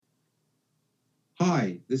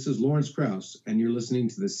Hi, this is Lawrence Krauss, and you're listening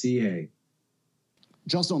to the CA.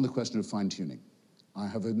 Just on the question of fine-tuning, I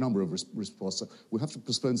have a number of responses. We'll have to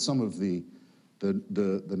postpone some of the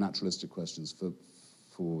naturalistic questions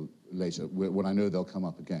for later, when I know they'll come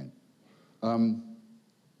up again. You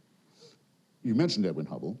mentioned Edwin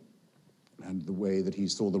Hubble and the way that he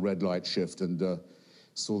saw the red light shift and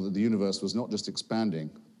saw that the universe was not just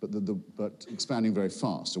expanding, but expanding very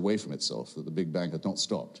fast away from itself, that the Big Bang had not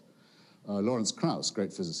stopped. Lawrence Krauss,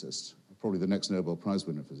 great physicist, probably the next Nobel Prize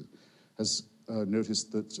winner, has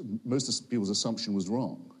noticed that most of people's assumption was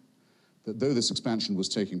wrong. That though this expansion was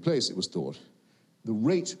taking place, it was thought, the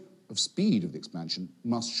rate of speed of the expansion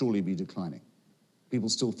must surely be declining. People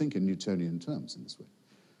still think in Newtonian terms in this way.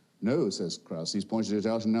 No, says Krauss, he's pointed it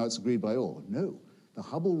out and now it's agreed by all. No, the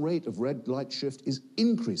Hubble rate of red light shift is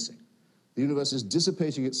increasing. The universe is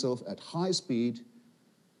dissipating itself at high speed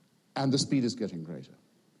and the speed is getting greater.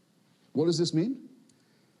 What does this mean?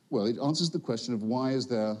 Well, it answers the question of why is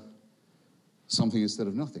there something instead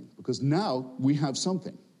of nothing? Because now we have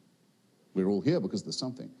something. We're all here because there's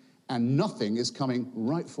something. And nothing is coming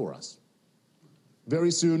right for us.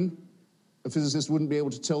 Very soon, a physicist wouldn't be able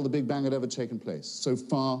to tell the Big Bang had ever taken place. So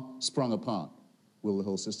far sprung apart will the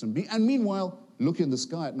whole system be. And meanwhile, look in the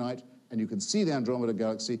sky at night and you can see the Andromeda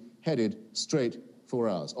Galaxy headed straight for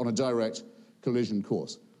ours on a direct collision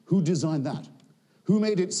course. Who designed that? Who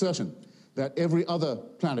made it certain that every other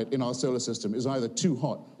planet in our solar system is either too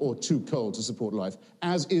hot or too cold to support life,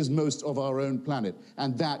 as is most of our own planet,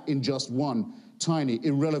 and that in just one tiny,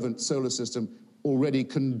 irrelevant solar system already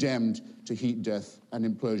condemned to heat death and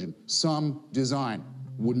implosion? Some design,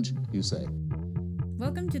 wouldn't you say?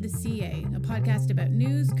 Welcome to the CA, a podcast about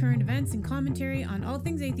news, current events, and commentary on all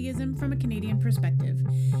things atheism from a Canadian perspective.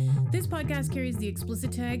 This podcast carries the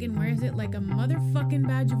explicit tag and wears it like a motherfucking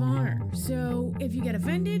badge of honor. So if you get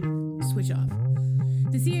offended, switch off.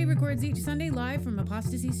 The CA records each Sunday live from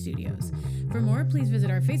Apostasy Studios. For more, please visit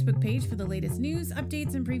our Facebook page for the latest news,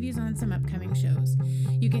 updates, and previews on some upcoming shows.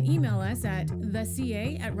 You can email us at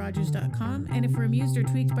theca@rogers.com, and if we're amused or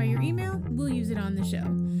tweaked by your email, we'll use it on the show.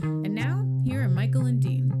 And now, here are Micheal and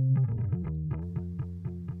Dean.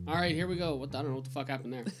 All right, here we go. I don't know what the fuck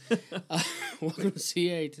happened there. Welcome to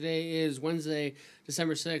CA. Today is Wednesday,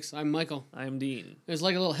 December 6th. I'm Micheal. I'm Dean. There's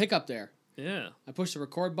like a little hiccup there. Yeah. I pushed the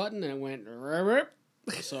record button and it went rip.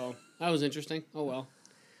 So that was interesting. Oh well.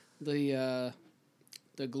 The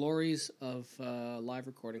glories of live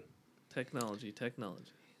recording. Technology.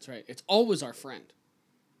 That's right. It's always our friend.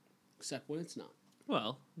 Except when it's not.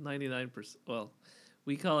 Well, 99%. Well,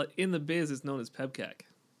 we call it, in the biz, it's known as PEBCAC.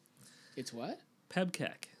 It's what?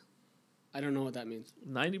 PEBCAC. I don't know what that means.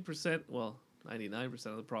 99%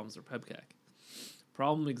 of the problems are PEBCAC.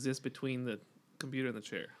 Problem exists between the computer and the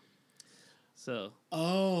chair. So.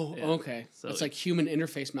 Oh, yeah. Okay. So it's like human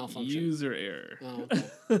interface malfunction. User error. Oh,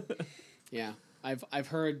 okay. Yeah. I've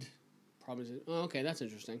heard problems. Oh, okay. That's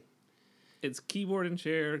interesting. It's keyboard and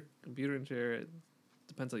chair, computer and chair. It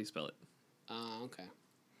depends how you spell it. Okay.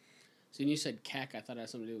 So when you said cack, I thought it had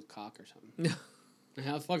something to do with cock or something.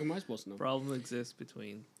 How the fuck am I supposed to know? Problem exists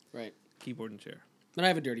between keyboard and chair. But I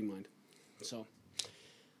have a dirty mind. So,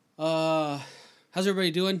 how's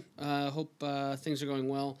everybody doing? Hope things are going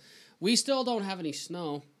well. We still don't have any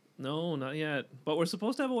snow. No, not yet. But we're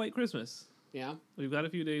supposed to have a white Christmas. Yeah. We've got a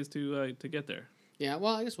few days to get there. Yeah.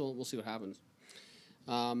 Well, I guess we'll see what happens.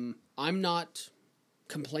 I'm not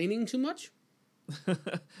complaining too much.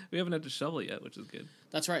 We haven't had to shovel yet, which is good.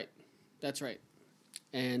 That's right.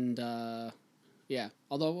 And yeah.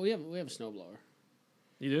 Although we have a snowblower.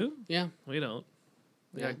 You do? Yeah. We don't.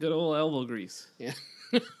 We got good old elbow grease. Yeah.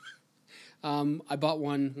 I bought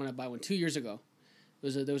one when I bought one 2 years ago.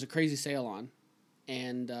 There was a crazy sale on,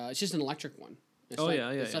 and it's just an electric one.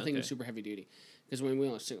 It's nothing super heavy duty, because we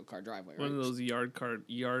own a single car driveway. Right? One of those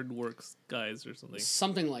yard works guys or something.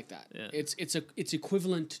 Something like that. Yeah. It's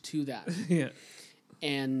equivalent to that. Yeah.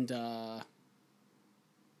 And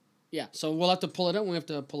yeah, so we'll have to pull it out. We have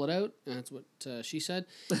to pull it out. That's what she said.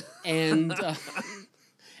 And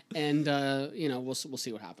we'll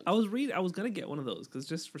see what happens. I was gonna get one of those because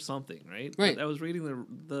just for something, right? Right. But I was reading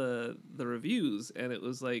the reviews, and it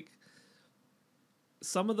was like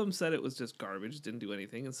some of them said it was just garbage, didn't do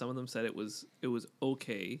anything, and some of them said it was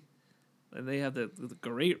okay. And they have the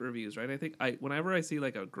great reviews, right? I think whenever I see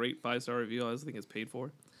like a great 5-star review, I always think it's paid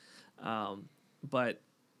for. But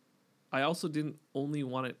I also didn't only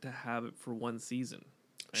want it to have it for one season.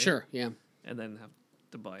 Right? Sure, yeah. And then have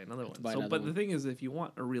to buy another one. But the thing is, if you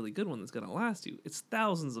want a really good one that's going to last you, it's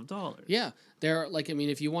thousands of dollars. Yeah. They're like, I mean,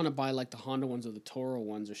 if you want to buy like the Honda ones or the Toro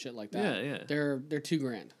ones or shit like that, they're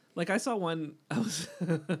 $2,000. Like I saw one, I was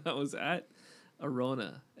at a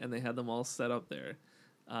Rona, and they had them all set up there.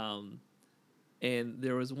 And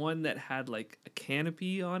there was one that had like a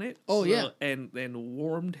canopy on it. Oh, yeah. And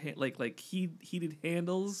warmed, heated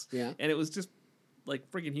handles. Yeah. And it was just like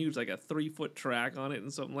freaking huge, like a 3-foot track on it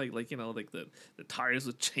and something like the tires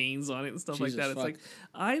with chains on it and stuff Jesus like that. fuck. It's like,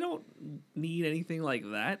 I don't need anything like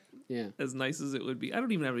that. Yeah. As nice as it would be. I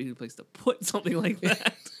don't even have any place to put something like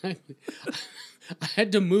that. I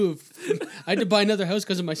had to move. I had to buy another house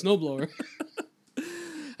because of my snowblower.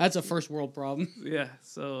 That's a first world problem. Yeah.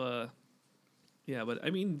 So, yeah, but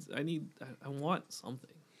I mean, I want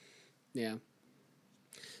something. Yeah.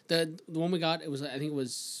 The one we got, I think it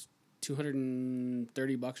was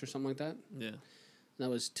 $230 or something like that. Yeah. That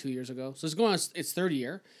was 2 years ago. So it's going on its third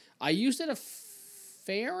year. I used it a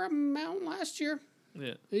fair amount last year.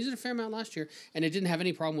 Yeah. I used it a fair amount last year, and it didn't have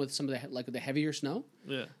any problem with some of the heavier snow.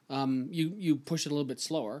 Yeah. You push it a little bit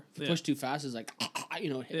slower. If you push too fast, it's like,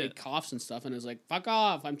 it coughs and stuff, and it's like, fuck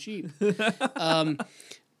off, I'm cheap.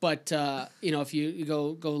 But if you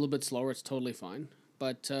go a little bit slower, it's totally fine.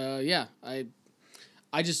 But yeah, I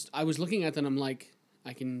was looking at that and I'm like,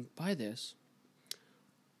 I can buy this,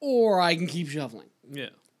 or I can keep shoveling. Yeah.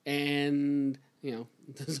 And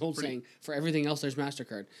this old saying, for everything else, there's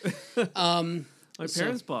MasterCard. My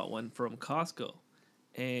parents bought one from Costco,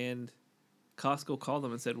 and Costco called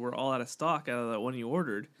them and said, we're all out of stock out of that one you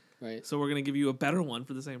ordered. Right. So we're going to give you a better one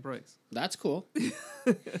for the same price. That's cool.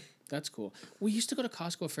 That's cool. We used to go to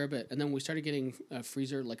Costco a fair bit, and then we started getting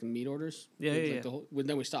freezer, like meat orders. Yeah,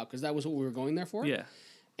 then we stopped, because that was what we were going there for. Yeah.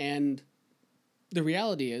 And the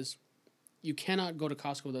reality is, you cannot go to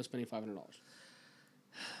Costco without spending $500.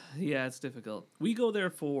 Yeah, it's difficult. We go there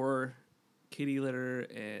for kitty litter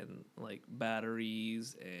and like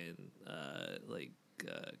batteries and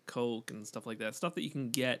Coke and stuff like that. Stuff that you can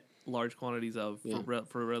get large quantities of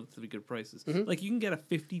for relatively good prices. Mm-hmm. Like you can get a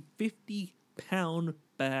 50 pound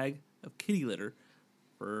bag of kitty litter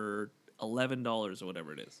for $11 or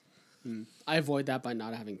whatever it is. I avoid that by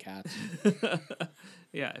not having cats.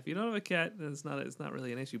 Yeah, if you don't have a cat, then it's not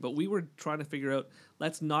really an issue. But we were trying to figure out,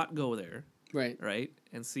 let's not go there. Right?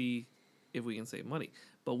 And see if we can save money.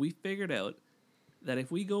 But we figured out that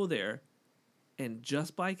if we go there and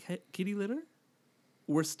just buy kitty litter,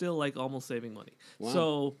 we're still like almost saving money. Wow.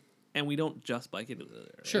 So, and we don't just buy kitty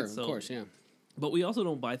litter. Right? Sure, of course, yeah. But we also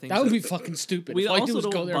don't buy things. That would be fucking stupid. We also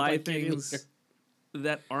don't buy things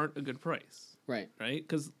that aren't a good price. Right. Right?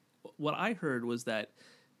 Because what I heard was that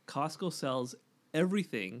Costco sells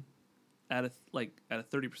everything at a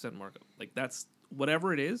 30% markup. Like that's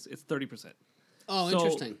whatever it is, it's 30%. Oh, so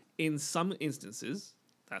interesting. In some instances,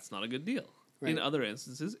 that's not a good deal. Right. In other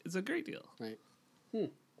instances, it's a great deal. Right.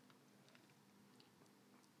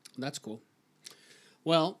 That's cool.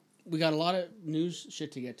 Well, we got a lot of news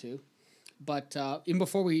shit to get to, but even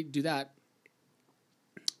before we do that,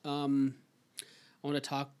 I want to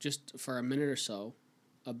talk just for a minute or so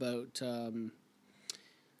about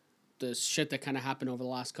the shit that kind of happened over the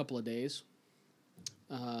last couple of days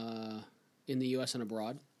in the U.S. and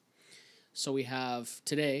abroad. So we have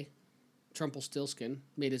today, Trumpelstiltskin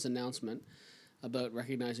made his announcement about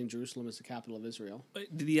recognizing Jerusalem as the capital of Israel.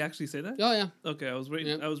 Wait, did he actually say that? Oh yeah. Okay, I was reading.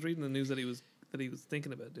 Yep. I was reading the news that he was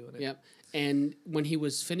thinking about doing it. Yep. And when he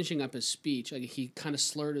was finishing up his speech, he kind of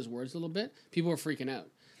slurred his words a little bit. People were freaking out,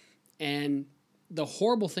 and the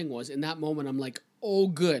horrible thing was in that moment, I'm like, oh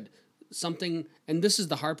good, something. And this is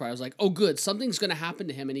the hard part. I was like, oh good, something's going to happen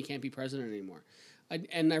to him, and he can't be president anymore.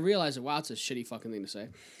 And I realized that, wow, it's a shitty fucking thing to say.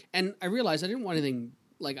 And I realized I didn't want anything,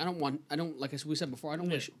 like, like we said before, I don't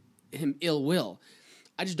wish him ill will.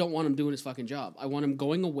 I just don't want him doing his fucking job. I want him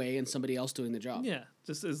going away and somebody else doing the job. Yeah,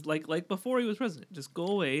 just as like before he was president. Just go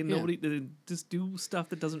away and nobody, just do stuff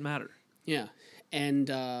that doesn't matter. Yeah. And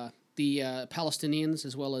the Palestinians,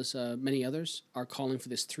 as well as many others, are calling for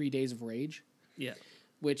this 3 days of rage. Yeah.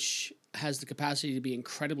 Which has the capacity to be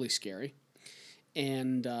incredibly scary.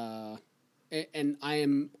 And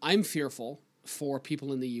I'm fearful for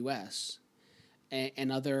people in the U.S.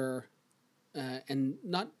 and other and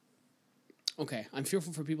not okay. I'm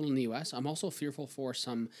fearful for people in the U.S. I'm also fearful for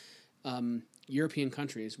some European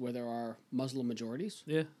countries where there are Muslim majorities,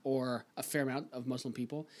 or a fair amount of Muslim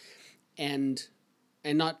people, and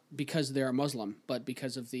not because they are Muslim, but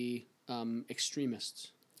because of the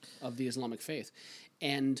extremists of the Islamic faith,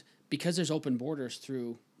 and because there's open borders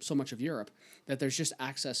through so much of Europe, that there's just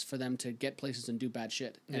access for them to get places and do bad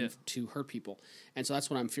shit and to hurt people. And so that's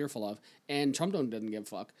what I'm fearful of. And Trump doesn't give a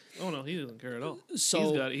fuck. Oh no, he doesn't care at all.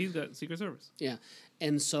 So he's got Secret Service. Yeah.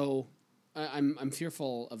 And so I'm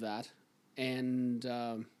fearful of that. And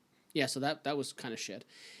so that was kind of shit.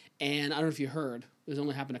 And I don't know if you heard, it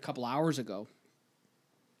only happened a couple hours ago.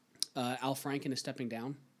 Al Franken is stepping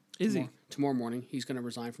down. Is he? Tomorrow morning. He's going to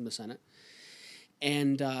resign from the Senate.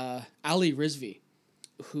 And Ali Rizvi,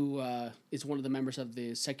 who is one of the members of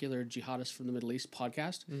the Secular Jihadists from the Middle East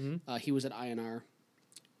podcast, he was at INR.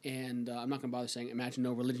 And I'm not going to bother saying Imagine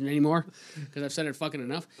No Religion anymore because I've said it fucking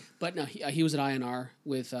enough. But no, he was at INR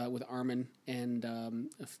with Armin and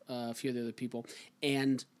a few of the other people.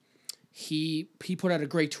 And he put out a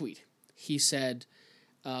great tweet. He said,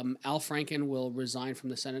 Al Franken will resign from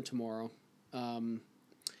the Senate tomorrow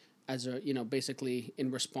as basically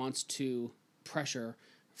in response to pressure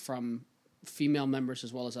from female members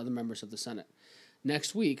as well as other members of the Senate.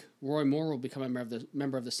 Next week, Roy Moore will become a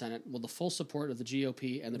member of the Senate with the full support of the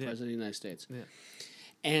GOP and the President of the United States. Yeah.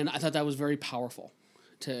 And I thought that was very powerful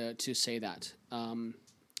to say that.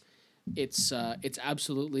 It's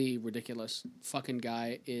absolutely ridiculous. Fucking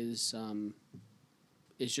guy is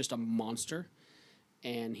just a monster,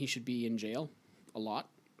 and he should be in jail a lot.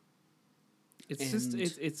 He's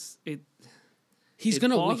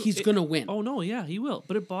gonna win. Oh no, yeah, he will.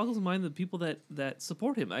 But it boggles the mind the people that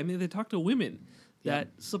support him. I mean, they talk to women that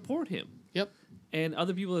support him. Yep. And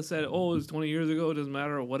other people that said, "Oh, it was 20 years ago. It doesn't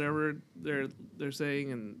matter," or whatever they're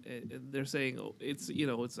saying, and they're saying, "Oh, it's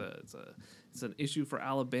an issue for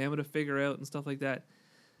Alabama to figure out and stuff like that."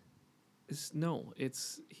 He's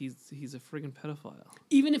a friggin' pedophile.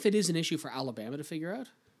 Even if it is an issue for Alabama to figure out,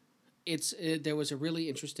 there was a really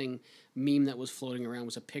interesting meme that was floating around.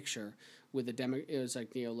 Was a picture with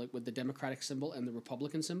with the Democratic symbol and the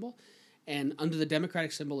Republican symbol, and under the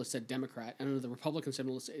Democratic symbol it said Democrat, and under the Republican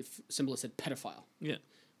symbol it said pedophile. Yeah.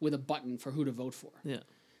 With a button for who to vote for. Yeah.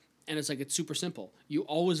 And it's super simple. You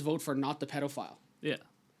always vote for not the pedophile. Yeah.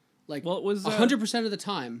 It was 100% of the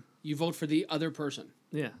time you vote for the other person.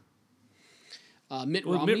 Yeah. Mitt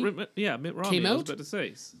Romney. Mitt Romney came out. I was about to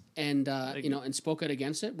say. And and spoke out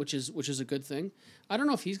against it, which is a good thing. I don't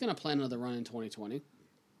know if he's going to plan another run in 2020.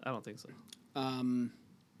 I don't think so.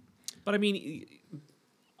 But I mean,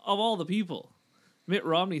 of all the people, Mitt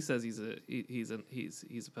Romney says he's a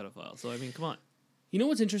pedophile. So I mean, come on. You know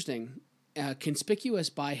what's interesting? Conspicuous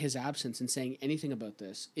by his absence in saying anything about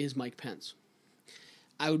this is Mike Pence.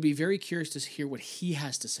 I would be very curious to hear what he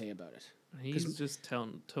has to say about it. He's just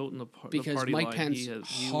toting the party because line. Mike Pence,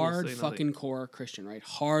 hard fucking core Christian, right?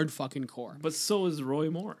 Hard fucking core. But so is Roy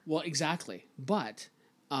Moore. Well, exactly. But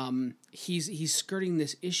he's skirting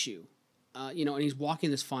this issue, and he's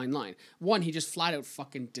walking this fine line. One, he just flat out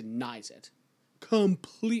fucking denies it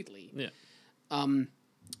completely. Yeah.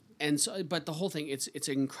 And so, but the whole thing, it's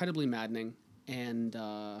incredibly maddening, and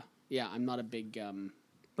I'm not a big.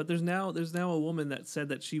 But there's now a woman that said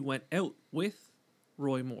that she went out with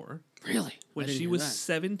Roy Moore. Really? When she was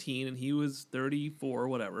 17 and he was 34 or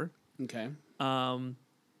whatever. Okay.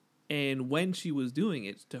 And when she was doing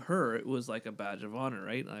it, to her, it was like a badge of honor,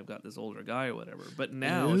 right? I've got this older guy or whatever. But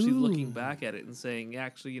now she's looking back at it and saying,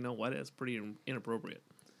 actually, you know what? It's pretty inappropriate.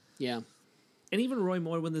 Yeah. And even Roy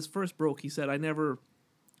Moore, when this first broke, he said, I never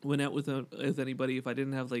went out with anybody if I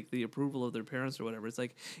didn't have like the approval of their parents or whatever. It's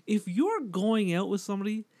like, if you're going out with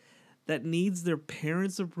somebody that needs their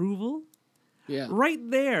parents' approval... Yeah. Right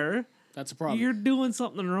there. That's a problem. You're doing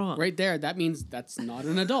something wrong. Right there. That means that's not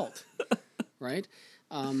an adult. Right?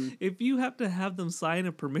 If you have to have them sign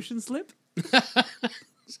a permission slip,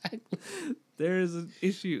 exactly. There's an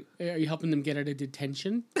issue. Are you helping them get out of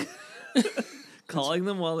detention? Calling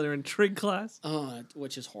them while they're in trig class?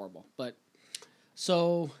 Which is horrible. But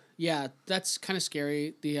so yeah, that's kind of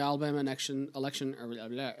scary. The Alabama election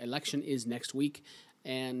is next week,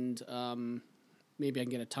 and maybe I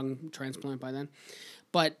can get a tongue transplant by then.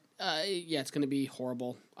 But it's going to be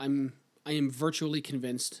horrible. I am virtually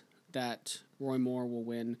convinced that Roy Moore will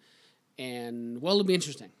win, and it'll be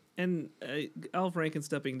interesting. And Al Franken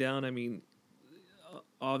stepping down. I mean,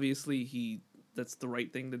 obviously that's the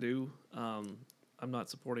right thing to do. I'm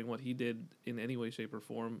not supporting what he did in any way, shape, or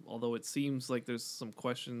form. Although it seems like there's some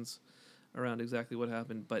questions around exactly what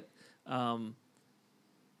happened, but.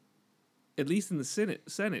 At least in the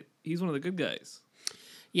Senate, he's one of the good guys.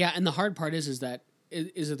 Yeah, and the hard part is that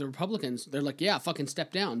the Republicans, they're like, yeah, fucking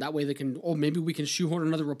step down. That way they can, maybe we can shoehorn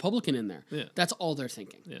another Republican in there. Yeah. That's all they're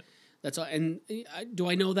thinking. Yeah. That's all. And do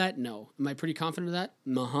I know that? No. Am I pretty confident of that?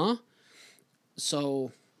 Uh-huh.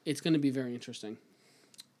 So it's going to be very interesting.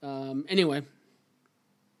 Anyway,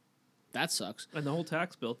 that sucks. And the whole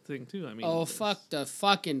tax bill thing, too. I mean, fuck the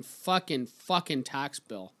fucking tax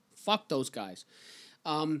bill. Fuck those guys.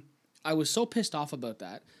 I was so pissed off about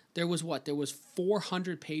that. There was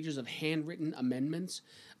 400 pages of handwritten amendments,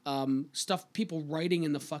 stuff people writing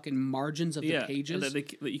in the fucking margins of the pages. And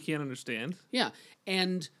that you can't understand. Yeah,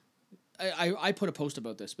 and I put a post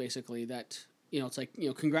about this, basically, that it's like,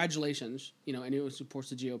 congratulations, anyone who supports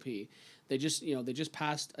the GOP. They just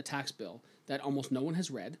passed a tax bill that almost no one has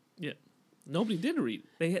read. Yeah. Nobody did read.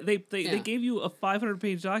 They gave you a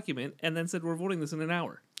 500-page document and then said, we're voting this in an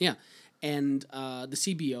hour. Yeah. And the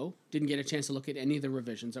CBO didn't get a chance to look at any of the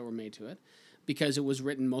revisions that were made to it because it was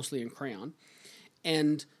written mostly in crayon.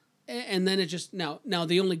 And then it just now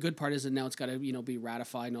the only good part is that now it's got to be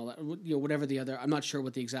ratified and all that, whatever the other. I'm not sure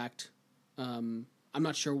what the exact. I'm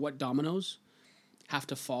not sure what dominoes have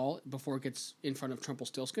to fall before it gets in front of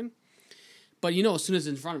Trumpelstiltskin. But as soon as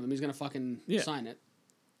it's in front of him, he's gonna fucking sign it.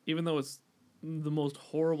 Even though it's the most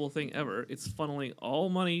horrible thing ever, it's funneling all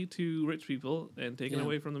money to rich people and taking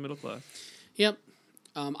away from the middle class. Yep.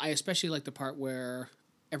 I especially like the part where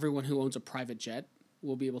everyone who owns a private jet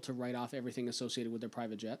will be able to write off everything associated with their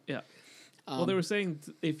private jet. Yeah. Well, they were saying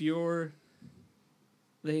they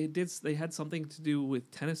had something to do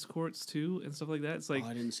with tennis courts too and stuff like that. It's like,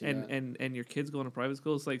 I didn't see that. And your kids going to private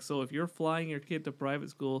school. It's like, so if you're flying your kid to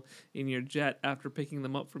private school in your jet after picking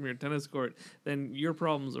them up from your tennis court, then your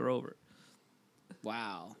problems are over.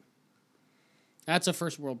 Wow. That's a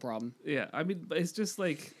first world problem. Yeah, I mean, but it's just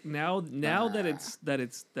like now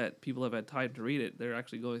that people have had time to read it, they're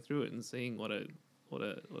actually going through it and seeing what a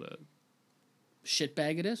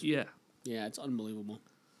shitbag it is. Yeah, yeah, it's unbelievable.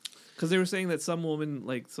 Because they were saying that some woman,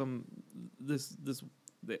 like this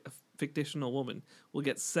fictional woman, will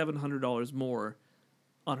get $700 more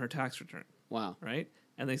on her tax return. Wow. Right,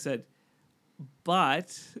 and they said,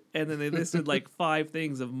 but, and then they listed like 5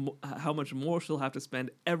 things of how much more she'll have to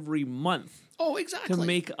spend every month. Oh, exactly. To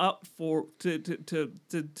make up for to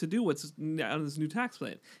do what's on this new tax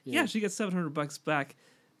plan. Yeah, she gets $700 back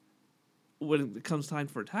when it comes time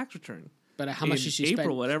for a tax return. But how much has she spent?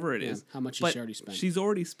 April, whatever it is. How much has she already spent? She's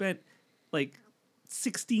already spent like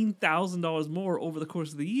 $16,000 more over the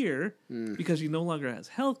course of the year because she no longer has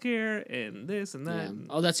healthcare and this and that. Yeah.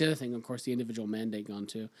 Oh, that's the other thing. Of course, the individual mandate gone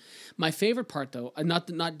too. My favorite part, though,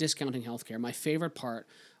 not discounting healthcare. My favorite part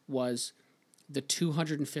was the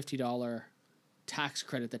 $250 tax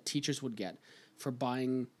credit that teachers would get for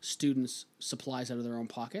buying students supplies out of their own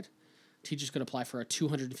pocket. Teachers could apply for a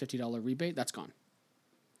 $250 rebate. That's gone.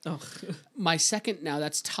 Oh, my second, now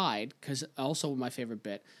that's tied, because also my favorite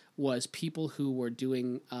bit was people who were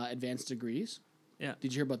doing advanced degrees. Yeah.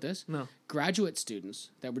 Did you hear about this? No. Graduate students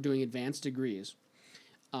that were doing advanced degrees,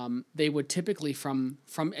 they would typically, from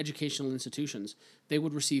educational institutions, they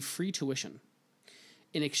would receive free tuition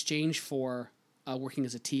in exchange for working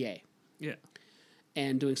as a TA. Yeah.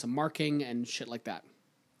 And doing some marking and shit like that.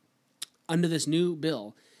 Under this new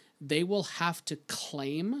bill, they will have to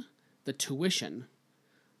claim the tuition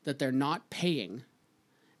that they're not paying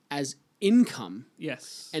as income.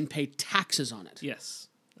 Yes. And pay taxes on it. Yes.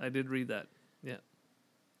 I did read that. Yeah.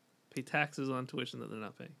 Pay taxes on tuition that they're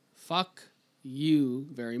not paying. Fuck you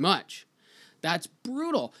very much. That's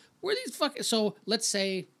brutal. Where these fucking... So, let's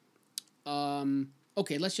say...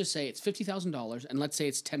 okay, let's just say it's $50,000 and let's say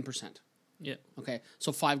it's 10%. Yeah. Okay,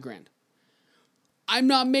 so $5,000. I'm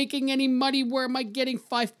not making any money. Where am I getting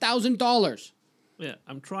 $5,000? Yeah,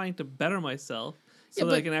 I'm trying to better myself so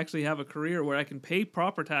that I can actually have a career where I can pay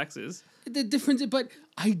proper taxes. The difference is, but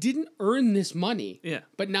I didn't earn this money. Yeah.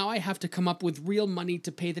 But now I have to come up with real money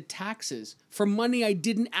to pay the taxes for money I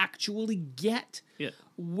didn't actually get. Yeah.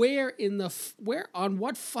 Where on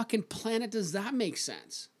what fucking planet does that make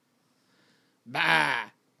sense?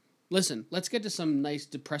 Bah. Listen, let's get to some nice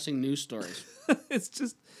depressing news stories. It's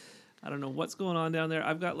just, I don't know what's going on down there.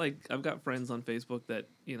 I've got friends on Facebook that,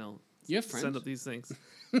 you have friends? Send up these things,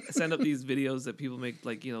 send up these videos that people make,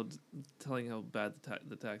 like, telling how bad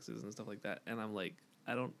the tax is and stuff like that. And I'm like,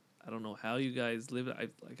 I don't know how you guys live.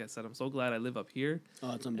 Like I said, I'm so glad I live up here.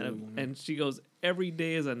 Oh, it's unbelievable. And she goes, every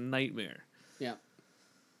day is a nightmare. Yeah.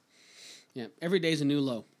 Yeah. Every day is a new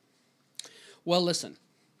low. Well, listen,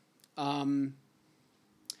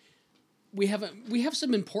 we have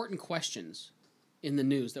some important questions in the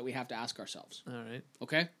news that we have to ask ourselves. All right.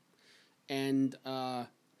 Okay? And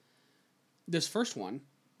this first one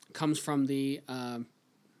comes from the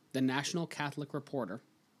National Catholic Reporter.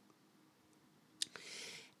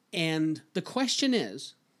 And the question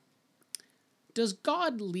is, does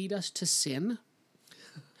God lead us to sin?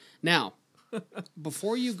 Now,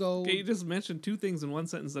 before you go... Okay, you just mentioned 2 things in one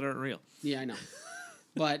sentence that aren't real. Yeah, I know.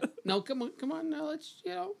 But, no, come on, now let's,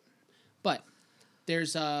 But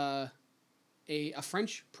there's a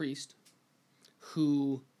French priest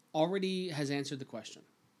who already has answered the question.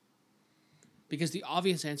 Because the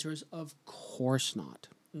obvious answer is, of course not.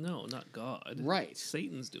 No, not God. Right.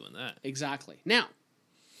 Satan's doing that. Exactly. Now,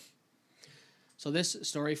 so this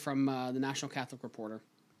story from the National Catholic Reporter,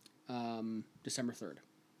 December 3rd.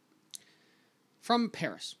 From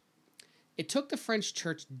Paris. It took the French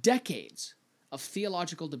church decades of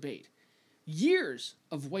theological debate, years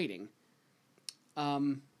of waiting,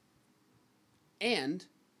 and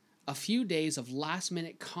a few days of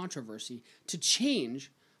last-minute controversy to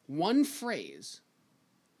change one phrase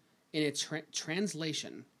in its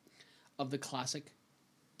translation of the classic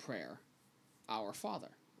prayer, Our Father.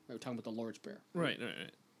 We're talking about the Lord's Prayer. Right.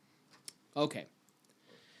 Okay.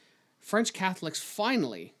 French Catholics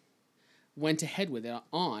finally went ahead with it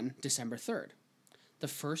on December 3rd, the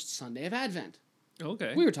first Sunday of Advent.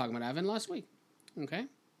 Okay. We were talking about Advent last week. Okay.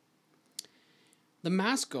 The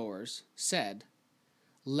mass goers said,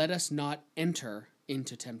 "Let us not enter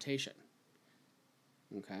into temptation."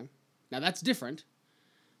 Okay. Now that's different,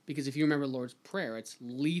 because if you remember Lord's Prayer, it's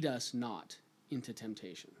 "lead us not into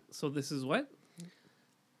temptation." So this is what?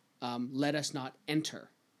 Let us not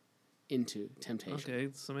enter into temptation. Okay,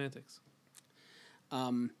 semantics.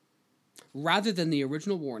 Rather than the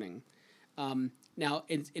original warning. Now,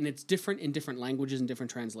 it's different in different languages and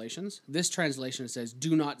different translations. This translation says,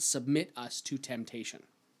 "Do not submit us to temptation."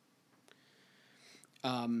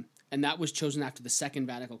 And that was chosen after the Second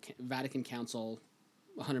Vatican Council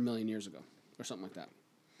 100 million years ago, or something like that.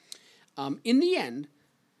 In the end,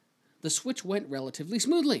 the switch went relatively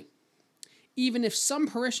smoothly, even if some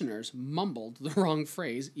parishioners mumbled the wrong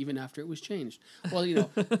phrase even after it was changed.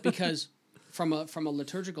 Well, because from a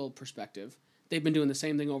liturgical perspective, they've been doing the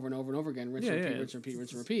same thing over and over and over again, rinse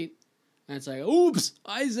and repeat. And it's like, oops,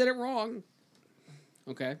 I said it wrong.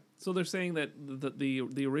 Okay. So they're saying that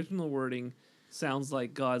the original wording sounds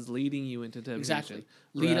like God's leading you into temptation. Exactly.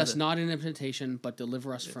 Lead us not into temptation, but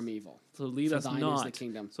deliver us from evil. So lead us thine not. Is the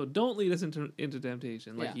kingdom. So don't lead us into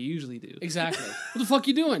temptation like you usually do. Exactly. What the fuck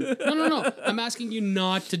you doing? No. I'm asking you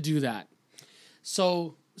not to do that.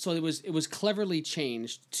 So it was cleverly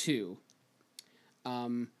changed to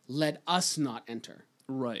let us not enter.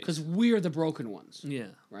 Right. Because we're the broken ones.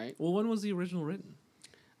 Yeah. Right? Well, when was the original written?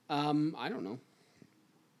 I don't know.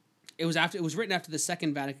 It was written after the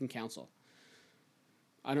Second Vatican Council.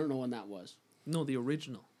 I don't know when that was. No, the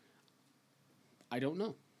original. I don't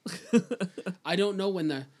know. I don't know when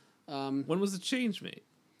the... when was the change made?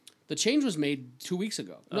 The change was made 2 weeks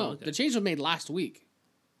ago. The change was made last week.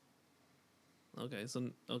 Okay,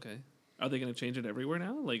 okay. Are they going to change it everywhere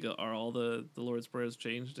now? Like, are all the Lord's Prayers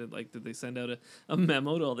changed? And, like, did they send out a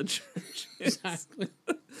memo to all the churches? Exactly.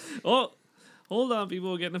 Oh, hold on,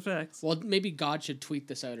 people, we're getting effects. Well, maybe God should tweet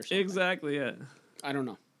this out or something. Exactly, yeah. I don't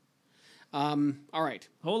know. All right.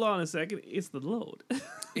 Hold on a second. It's the load.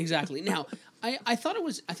 Exactly. Now, I thought it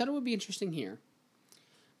would be interesting here,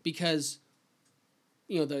 because,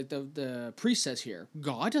 the priest says here,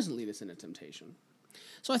 God doesn't lead us into temptation.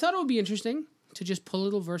 So I thought it would be interesting to just pull a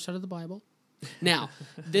little verse out of the Bible. Now,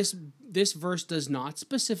 this verse does not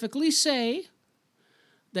specifically say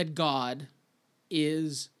that God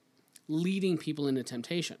is leading people into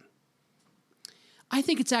temptation. I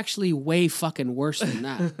think it's actually way fucking worse than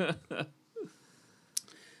that.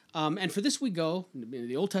 And for this we go in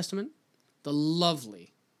the Old Testament, the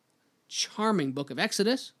lovely, charming book of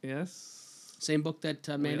Exodus. Yes. Same book that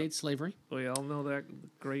mandates slavery. We all know that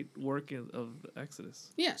great work of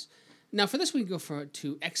Exodus. Yes. Now for this we go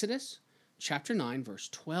to Exodus chapter 9, verse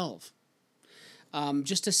 12.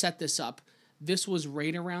 Just to set this up, this was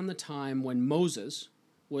right around the time when Moses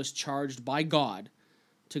was charged by God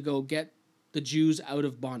to go get the Jews out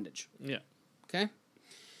of bondage. Yeah. Okay?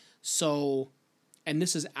 So, and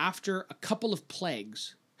this is after a couple of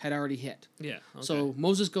plagues had already hit. Yeah. Okay. So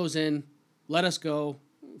Moses goes in, let us go.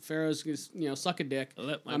 Pharaoh's, suck a dick.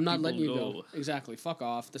 I'm not letting you go. Exactly. Fuck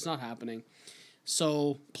off. That's not happening.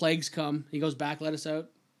 So plagues come. He goes back, let us out.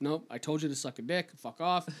 Nope. I told you to suck a dick. Fuck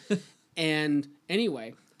off. And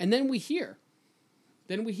anyway, and then we hear.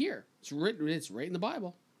 It's written. It's right in the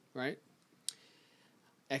Bible, right?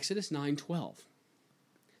 Exodus 9:12.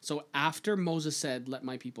 So after Moses said, "Let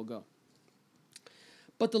my people go,"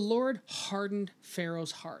 but the Lord hardened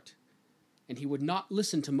Pharaoh's heart, and he would not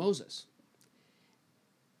listen to Moses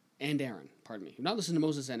and Aaron. Pardon me. He would not listen to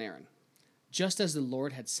Moses and Aaron, just as the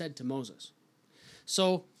Lord had said to Moses.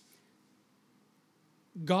 So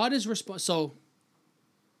God is So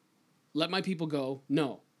let my people go.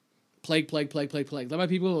 No. Plague, plague, plague, plague, plague. Let my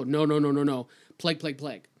people go. No. Plague, plague,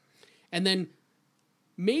 plague. And then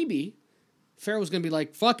maybe Pharaoh's going to be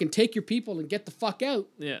like, fucking take your people and get the fuck out.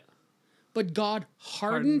 Yeah. But God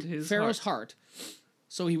hardened Pharaoh's heart.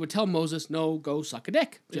 So he would tell Moses, no, go suck a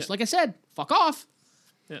dick. Just like I said, fuck off.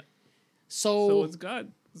 Yeah. So it's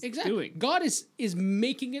God exactly doing. God is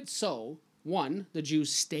making it so, one, the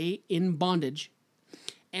Jews stay in bondage,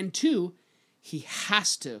 and two, he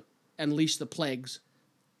has to unleash the plagues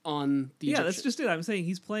on the Egyptians. That's just it. I'm saying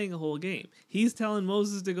he's playing a whole game. He's telling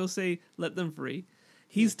Moses to go say, let them free.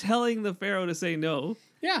 He's telling the Pharaoh to say no.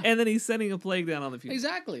 Yeah. And then he's sending a plague down on the people.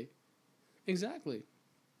 Exactly.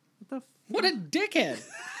 What a dickhead.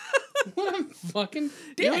 What a fucking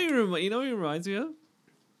dick. You know what he reminds me of?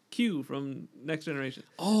 Q from Next Generation.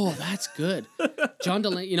 Oh, that's good. John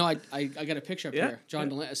Delancey. I got a picture up here.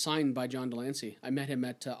 Signed by John Delancey. I met him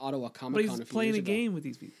at Ottawa Comic Con. But he's playing a game with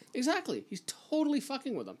these people. Exactly. He's totally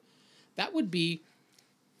fucking with them. That would be,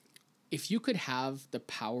 if you could have the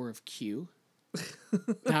power of Q,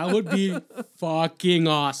 that would be fucking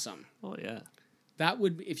awesome. Oh yeah. That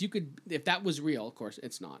would be, if that was real. Of course,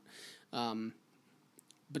 it's not.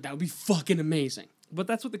 But that would be fucking amazing. But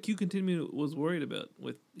that's what the Q continuum was worried about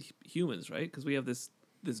with humans, right? Because we have this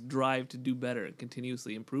drive to do better and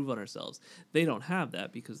continuously improve on ourselves. They don't have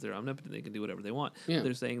that because they're omnipotent. They can do whatever they want. Yeah.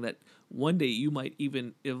 They're saying that one day you might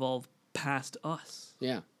even evolve past us.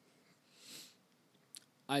 Yeah.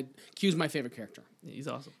 Q's my favorite character. Yeah, he's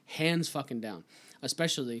awesome. Hands fucking down.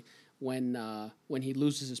 Especially when he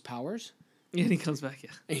loses his powers. Yeah, and he comes back,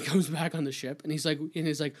 And he comes back on the ship, and he's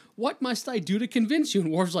like, what must I do to convince you?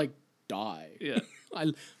 And Worf's like, die. Yeah.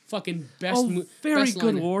 I fucking best. Very best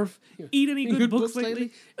good, line. Worf. Eat any good books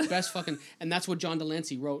lately? Best fucking, and that's what John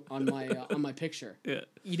Delancey wrote on my picture. Yeah.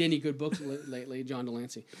 Eat any good books lately, John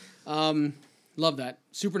Delancey. Love that.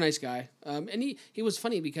 Super nice guy. And he was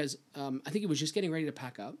funny because I think he was just getting ready to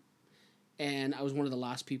pack up. And I was one of the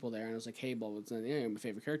last people there, and I was like, "Hey, Bob, it's my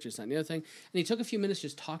favorite character. It's not the other thing." And he took a few minutes,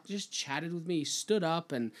 just chatted with me. He stood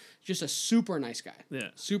up, and just a super nice guy. Yeah,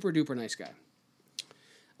 super duper nice guy.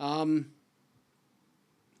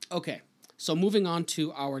 Okay, so moving on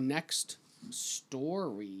to our next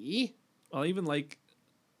story. I'll even like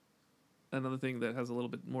another thing that has a little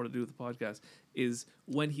bit more to do with the podcast is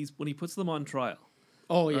when he puts them on trial.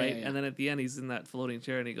 Oh yeah, right? Yeah. And then at the end, he's in that floating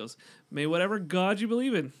chair, and he goes, "May whatever God you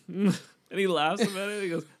believe in." And he laughs about it. And he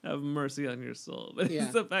goes, "Have mercy on your soul." But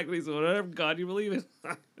it's the fact that he's whatever God you believe in.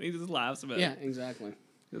 And he just laughs about it. Yeah, exactly.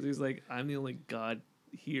 Because he's like, "I'm the only God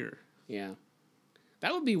here." Yeah,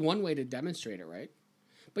 that would be one way to demonstrate it, right?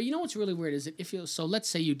 But you know what's really weird is that let's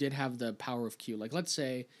say you did have the power of Q. Like let's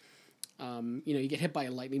say, you get hit by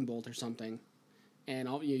a lightning bolt or something, and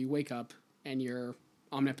you wake up and you're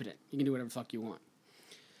omnipotent. You can do whatever the fuck you want.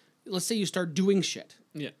 Let's say you start doing shit.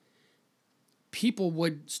 Yeah. People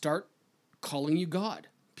would start calling you God.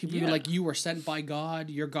 People would be like, you were sent by God.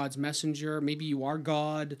 You're God's messenger. Maybe you are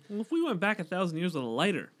God. Well, if we went back 1,000 years with a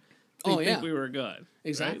lighter, they think we were God.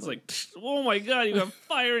 Exactly. Right? It's like, oh my God, you have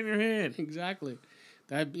fire in your hand. Exactly.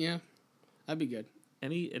 That'd be good.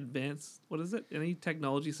 Any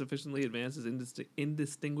technology sufficiently advanced is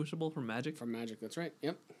indistinguishable from magic? From magic, that's right.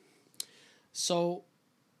 Yep. So,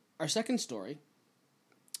 our second story,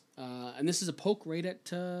 and this is a poke right at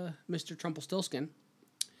Mr. Trumpelstiltskin.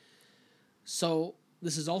 So,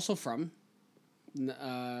 this is also from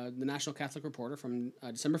the National Catholic Reporter from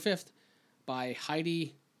December 5th by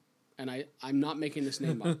Heidi, and I'm not making this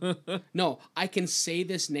name up. No, I can say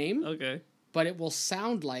this name. Okay. But it will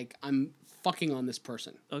sound like I'm fucking on this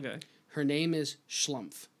person. Okay. Her name is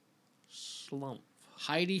Schlumpf. Schlumpf.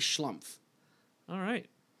 Heidi Schlumpf. All right.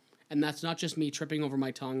 And that's not just me tripping over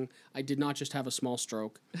my tongue. I did not just have a small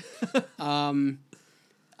stroke.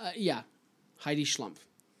 Yeah. Heidi Schlumpf.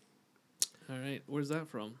 All right. Where's that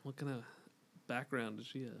from? What kind of background does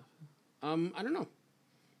she have? I don't know.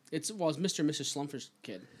 It's Mr. and Mrs. Schlumpfer's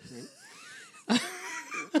kid. Right?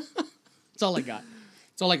 That's all I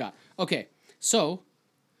got. Okay. So,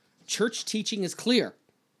 church teaching is clear.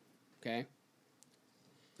 Okay?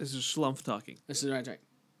 This is Schlumpf talking. This is right.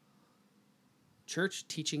 Church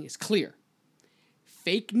teaching is clear.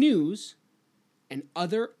 Fake news and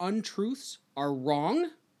other untruths are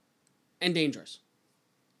wrong and dangerous.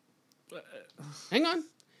 Hang on.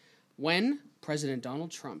 When President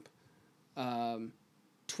Donald Trump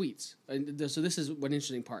tweets, so this is one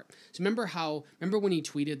interesting part. So remember when he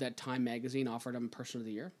tweeted that Time Magazine offered him Person of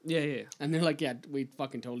the Year? Yeah. And they're like, yeah, we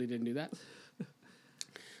fucking totally didn't do that.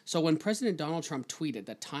 So when President Donald Trump tweeted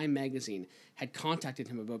that Time Magazine had contacted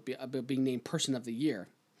him about being named Person of the Year,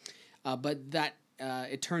 but that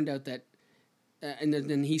it turned out that, and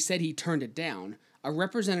then he said he turned it down, a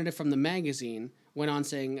representative from the magazine went on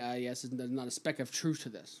saying, yes, there's not a speck of truth to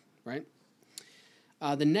this, right?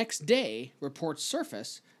 The next day, reports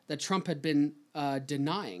surfaced that Trump had been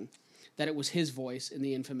denying that it was his voice in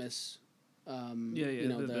the infamous,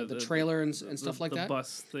 the trailer and stuff like that. The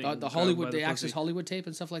bus thing. The Hollywood, the Access Hollywood tape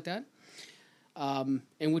and stuff like that.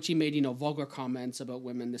 In which he made, vulgar comments about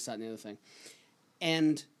women, this, that, and the other thing.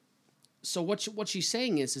 And so what she's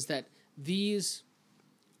saying is that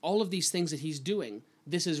all of these things that he's doing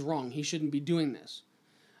this is wrong. He shouldn't be doing this,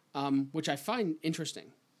 which I find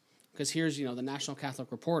interesting. Because here's, the National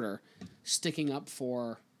Catholic Reporter sticking up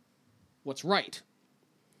for what's right.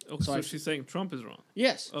 Oh, so she's saying Trump is wrong.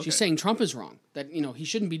 Yes, okay. She's saying Trump is wrong. That, he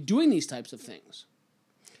shouldn't be doing these types of things.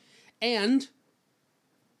 And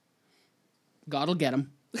God will get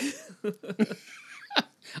him.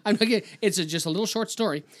 I'm not kidding. It's just a little short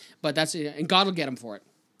story, but that's it. And God will get him for it.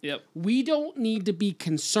 Yep. We don't need to be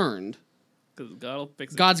concerned. Because God will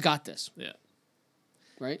fix it. God's got this. Yeah.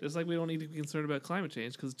 Right? Just like we don't need to be concerned about climate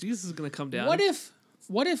change because Jesus is going to come down. What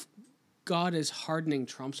if God is hardening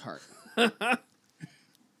Trump's heart?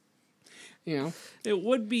 It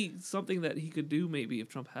would be something that he could do maybe if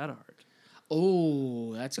Trump had a heart.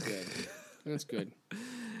 Oh, that's good. That's good.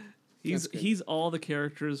 He's all the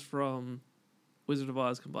characters from Wizard of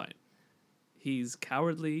Oz combined. He's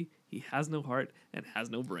cowardly, he has no heart, and has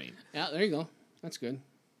no brain. Yeah, there you go. That's good.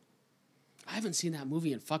 I haven't seen that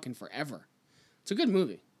movie in fucking forever. It's a good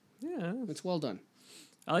movie. Yeah, it's well done.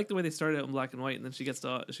 I like the way they started out in black and white, and then she gets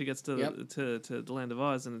to the Land of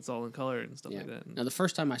Oz, and it's all in color and stuff like that. Now, the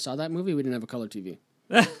first time I saw that movie, we didn't have a color TV,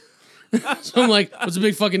 so I'm like, "What's the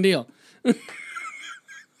big fucking deal?"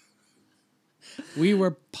 We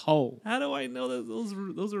were How do I know that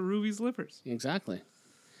those are ruby slippers? Exactly.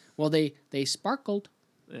 Well, they sparkled.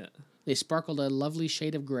 Yeah. They sparkled a lovely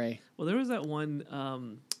shade of gray. Well, there was that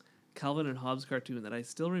one Calvin and Hobbes cartoon that I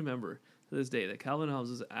still remember to this day. That Calvin and Hobbes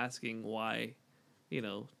was asking why,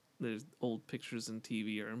 there's old pictures in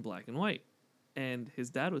TV are in black and white. And his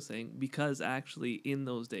dad was saying, because actually in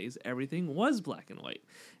those days, everything was black and white.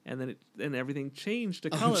 And then everything changed to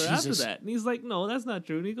color after that. And he's like, no, that's not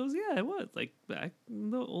true. And he goes, yeah, it was. Like back in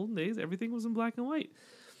the old days, everything was in black and white.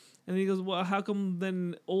 And he goes, well, how come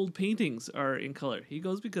then old paintings are in color? He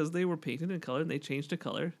goes, because they were painted in color and they changed to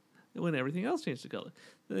color when everything else changed to color.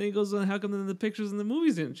 Then he goes, well, how come then the pictures in the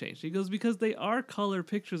movies didn't change? He goes, because they are color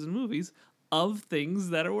pictures in movies of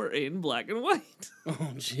things that were in black and white.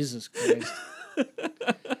 Oh, Jesus Christ.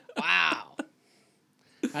 Wow.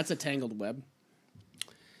 That's a tangled web.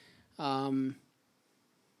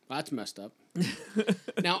 That's messed up.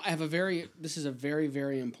 Now, this is a very,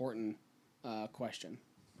 very important question.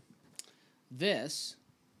 This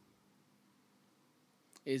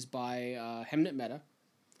is by Hemnet Meta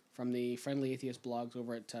from the Friendly Atheist blogs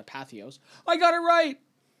over at Pathos. I got it right!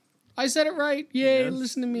 I said it right! Yay, yes.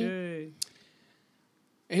 Listen to me. Yay.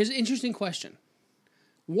 Here's an interesting question.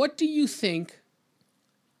 What do you think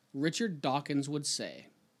Richard Dawkins would say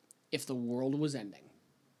if the world was ending?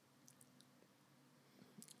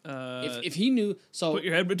 If he knew... So put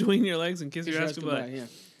your head between your legs and kiss your ass goodbye. Yeah.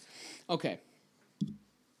 Okay.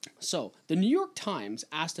 So, the New York Times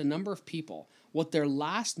asked a number of people what their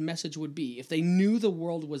last message would be if they knew the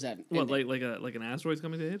world was ending. What, like an asteroid's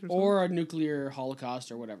coming to hit or something? Or a nuclear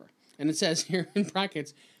holocaust or whatever. And it says here in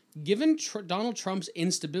brackets, given Donald Trump's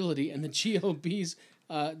instability and the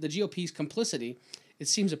GOP's complicity, it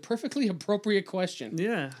seems a perfectly appropriate question.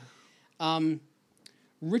 Yeah.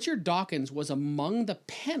 Richard Dawkins was among the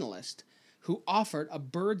panelists who offered a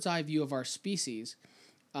bird's eye view of our species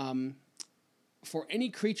for any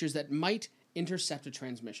creatures that might intercept a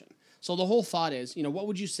transmission. So the whole thought is, what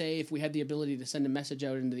would you say if we had the ability to send a message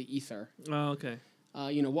out into the ether? Oh, okay.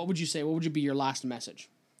 What would you say? What would be your last message?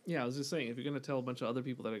 Yeah, I was just saying, if you're going to tell a bunch of other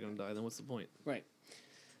people that are going to die, then what's the point? Right.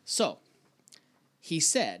 So, he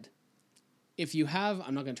said, if you have...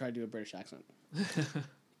 I'm not going to try to do a British accent.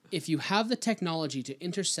 If you have the technology to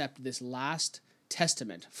intercept this last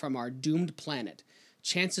testament from our doomed planet,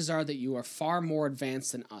 chances are that you are far more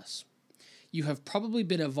advanced than us. You have probably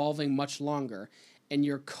been evolving much longer, and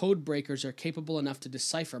your code breakers are capable enough to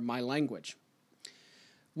decipher my language.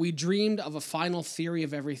 We dreamed of a final theory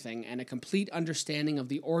of everything and a complete understanding of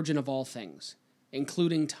the origin of all things,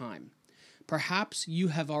 including time. Perhaps you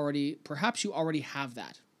already have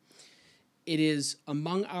that. It is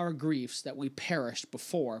among our griefs that we perished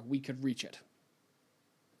before we could reach it.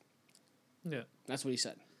 Yeah. That's what he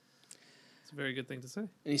said. It's a very good thing to say.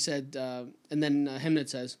 And he said, and then Hemnet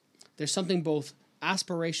says, there's something both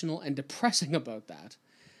aspirational and depressing about that,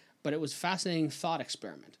 but it was a fascinating thought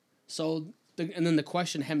experiment. So, and then the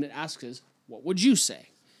question Hemnet asks is, what would you say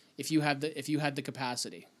if you had the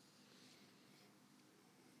capacity?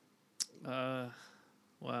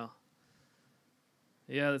 Wow.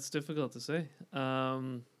 Yeah, that's difficult to say. I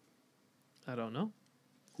don't know.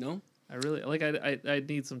 No? I really I'd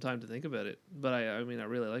need some time to think about it. But I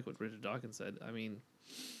really like what Richard Dawkins said. I mean,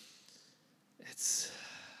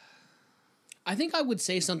 I think I would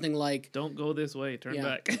say something like, don't go this way, turn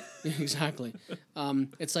back. Exactly.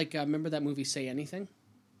 It's like, remember that movie Say Anything?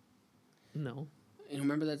 No. You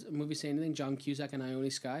remember that movie Say Anything? John Cusack and Ione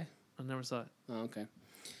Skye? I never saw it. Oh, okay.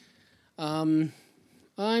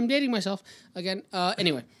 I'm dating myself again.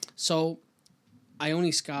 Anyway, so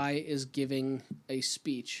Ione Skye is giving a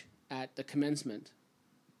speech at the commencement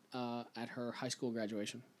at her high school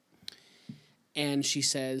graduation. And she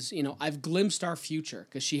says, I've glimpsed our future,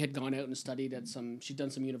 because she had gone out and studied she'd done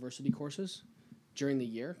some university courses during the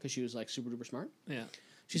year because she was like super duper smart. Yeah.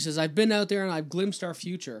 She says, I've been out there and I've glimpsed our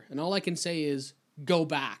future. And all I can say is go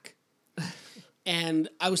back. And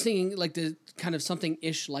I was thinking like the kind of something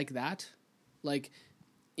ish like that. Like,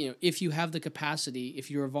 if you have the capacity, if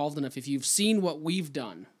you're evolved enough, if you've seen what we've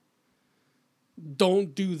done,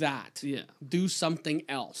 don't do that. Yeah. Do something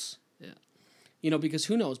else. Yeah. Because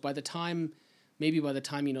who knows, by the time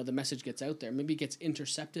the message gets out there, maybe it gets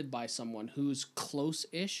intercepted by someone who's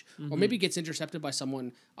close-ish, or maybe it gets intercepted by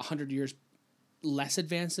someone 100 years less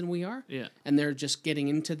advanced than we are. Yeah. And they're just getting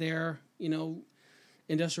into their,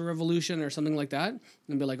 industrial revolution or something like that,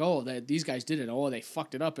 and be like, oh, these guys did it. Oh, they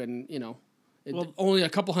fucked it up, and, only a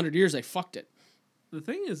couple hundred years they fucked it. The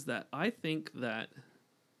thing is that I think that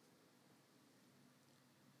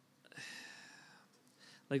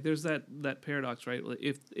like there's that paradox, right?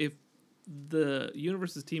 If the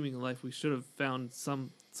universe is teeming with life, we should have found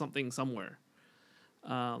something somewhere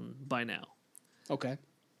by now. Okay.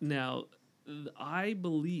 Now, I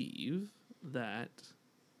believe that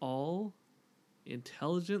all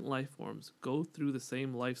intelligent life forms go through the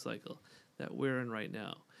same life cycle that we're in right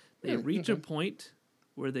now. They reach a point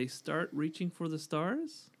where they start reaching for the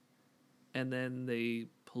stars, and then they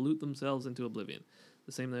pollute themselves into oblivion,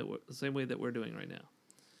 the same way that we're doing right now.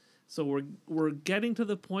 So we're getting to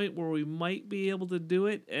the point where we might be able to do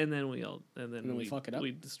it, and then we fuck it up.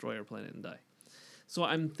 We destroy our planet and die. So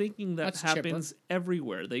I'm thinking that's happens chipper.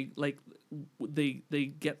 everywhere. They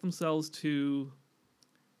get themselves to.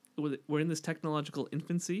 We're in this technological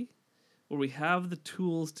infancy, where we have the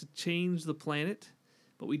tools to change the planet,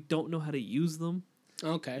 but we don't know how to use them.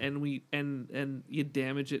 Okay. And you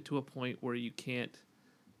damage it to a point where you can't.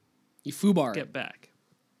 You foobar get back.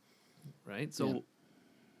 Right. So.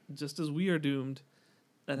 Just as we are doomed,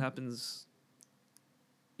 that happens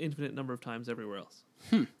infinite number of times everywhere else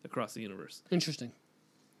across the universe. Interesting.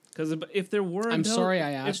 Because if there were, I'm sorry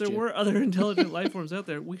I asked if there were other intelligent life forms out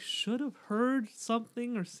there, we should have heard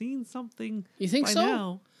something or seen something. You think by so?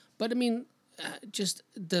 Now. But I mean, just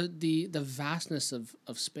the vastness of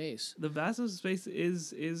space. The vastness of space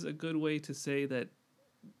is a good way to say that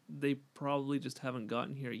they probably just haven't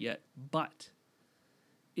gotten here yet. But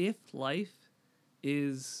if life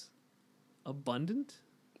is abundant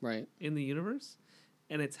in the universe,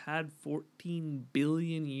 and it's had 14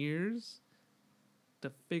 billion years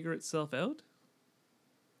to figure itself out.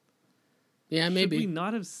 Yeah, maybe. Should we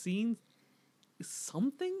not have seen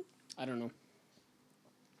something? I don't know.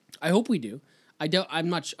 I hope we do. I'm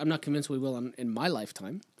not convinced we will in my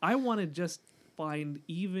lifetime. I want to just find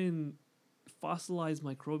even fossilized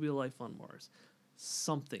microbial life on Mars.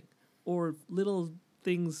 Something. Or little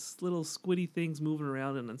squiddy things moving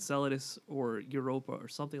around in Enceladus or Europa or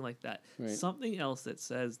something like that. Right. Something else that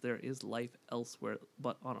says there is life elsewhere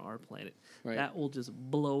but on our planet. Right. That will just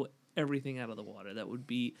blow everything out of the water. That would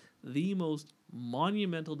be the most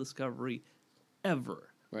monumental discovery ever.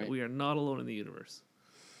 Right. We are not alone in the universe.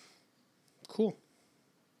 Cool.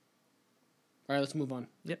 All right, let's move on.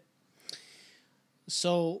 Yep.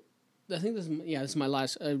 So, I think this is my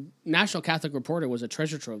last. National Catholic Reporter was a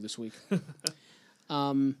treasure trove this week.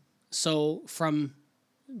 So from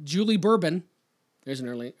Julie Bourbon, there's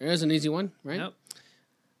an easy one, right? Yep.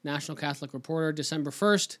 National Catholic Reporter, December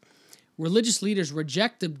 1st. Religious leaders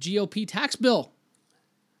reject the GOP tax bill.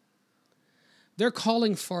 They're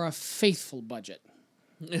calling for a faithful budget.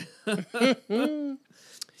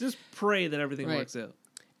 Just pray that everything Right. works out.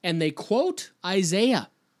 And they quote Isaiah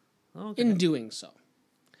in doing so.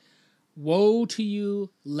 Woe to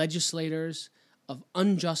you, legislators of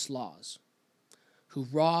unjust laws, who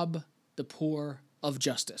rob the poor of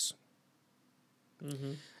justice.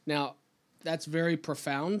 Mm-hmm. Now, that's very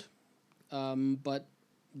profound, but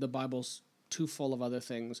the Bible's too full of other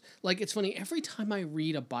things. Like, it's funny, every time I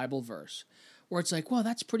read a Bible verse where it's like, well,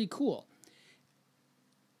 that's pretty cool,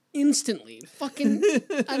 instantly, fucking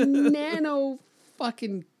a nano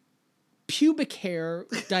fucking pubic hair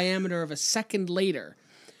diameter of a second later,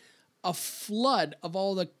 a flood of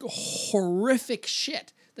all the horrific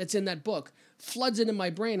shit that's in that book floods into my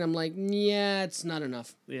brain. I'm like, yeah, it's not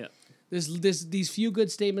enough. Yeah. These few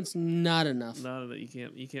good statements, not enough. Not that you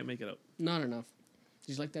can't make it up. Not enough.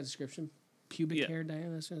 Did you like that description? Pubic hair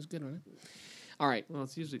diameter. That's good, right? All right. Well,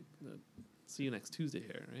 it's usually see you next Tuesday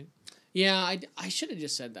hair, right? Yeah, I should have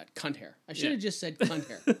just said that. Cunt hair. I should have just said cunt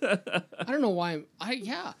hair. I don't know why.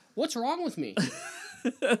 What's wrong with me?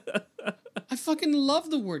 I fucking love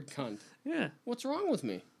the word cunt. Yeah. What's wrong with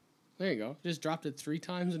me? There you go. Just dropped it 3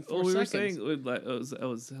 times in 4 seconds. seconds. We were saying, I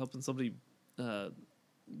was helping somebody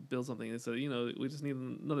build something, and said, we just need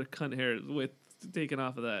another cunt hair with taken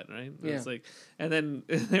off of that, right? And it's like, and then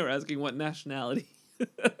they were asking what nationality.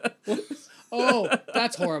 Oh,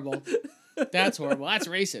 that's horrible. That's horrible. That's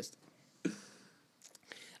racist.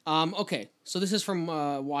 Okay, so this is from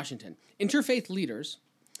Washington. Interfaith leaders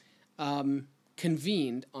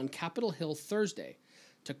convened on Capitol Hill Thursday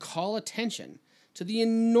to call attention to the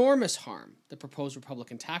enormous harm the proposed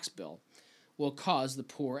Republican tax bill will cause the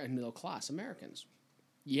poor and middle-class Americans.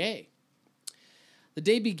 Yay. The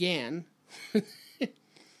day began...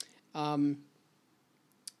 the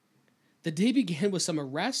day began with some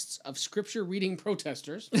arrests of scripture-reading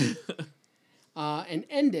protesters and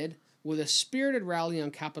ended with a spirited rally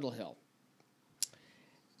on Capitol Hill.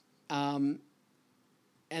 And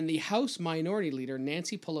the House Minority Leader,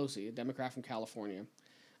 Nancy Pelosi, a Democrat from California,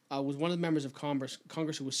 was one of the members of Congress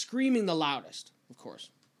who was screaming the loudest, of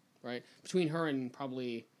course, right? Between her and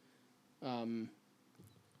probably Chuck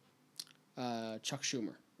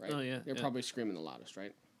Schumer, right? Oh, yeah. They're probably screaming the loudest,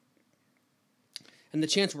 right? And the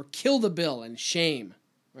chants were kill the bill and shame,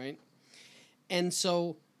 right? And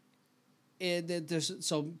so... one of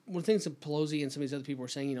the things that Pelosi and some of these other people were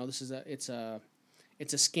saying, this is it's a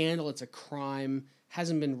scandal, it's a crime,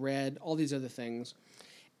 hasn't been read, all these other things.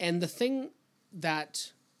 And the thing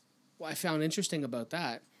that I found interesting about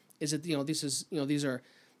that is that, these are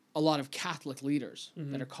a lot of Catholic leaders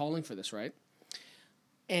that are calling for this, right?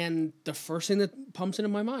 And the first thing that pumps into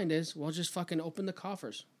my mind is, well, just fucking open the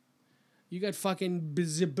coffers. You got fucking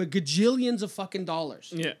gajillions of fucking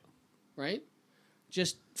dollars. Yeah. Right?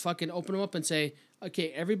 Just fucking open them up and say,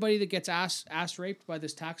 okay, everybody that gets ass raped by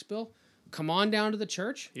this tax bill, come on down to the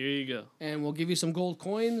church. Here you go. And we'll give you some gold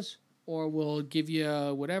coins, or we'll give you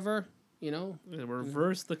whatever, And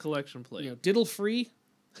reverse the collection plate. Diddle free.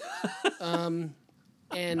 And,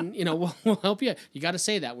 we'll help you. You got to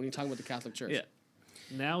say that when you're talking about the Catholic Church. Yeah.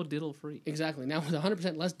 Now diddle free. Exactly. Now with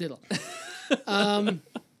 100% less diddle. But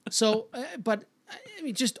I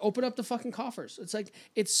mean, just open up the fucking coffers. It's like,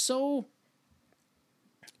 it's so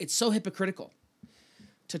hypocritical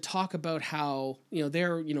to talk about how,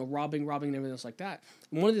 they're, robbing and everything else like that.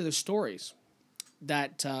 And one of the other stories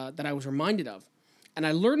that I was reminded of, and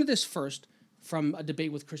I learned this first from a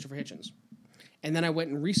debate with Christopher Hitchens. And then I went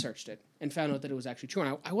and researched it and found out that it was actually true.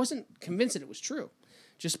 And I wasn't convinced that it was true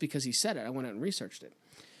just because he said it. I went out and researched it.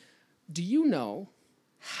 Do you know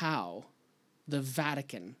how the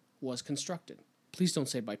Vatican was constructed? Please don't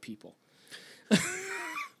say by people. I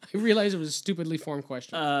realized it was a stupidly formed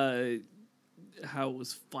question. How it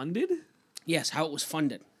was funded? Yes, how it was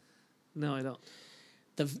funded. No, I don't.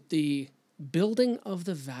 The building of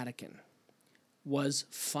the Vatican was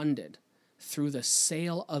funded through the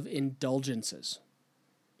sale of indulgences.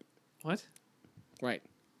 What? Right.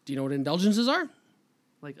 Do you know what indulgences are?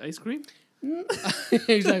 Like ice cream?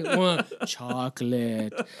 Exactly. Well,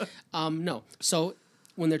 chocolate. No. So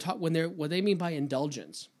what they mean by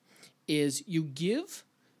indulgence is you give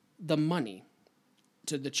the money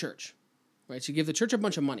to the church, right? So you give the church a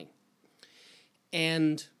bunch of money.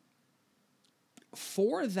 And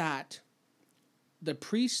for that, the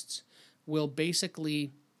priests will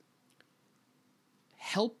basically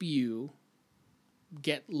help you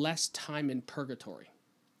get less time in purgatory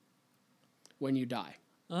when you die.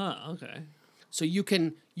 Oh, okay. So you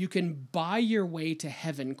can buy your way to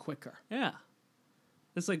heaven quicker. Yeah.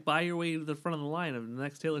 It's like buy your way to the front of the line of the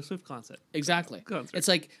next Taylor Swift concert. Exactly. Concert. It's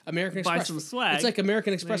like American Express. Buy some swag. It's like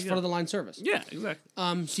American Express front of the line service. Yeah,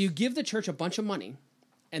 exactly. So you give the church a bunch of money,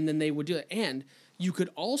 and then they would do it. And you could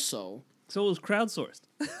also... So it was crowdsourced.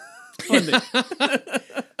 Funding.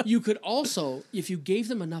 You could also, if you gave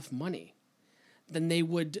them enough money, then they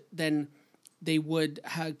would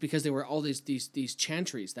have, because there were all these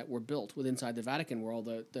chantries that were built inside the Vatican where all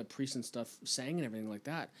the priests and stuff sang and everything like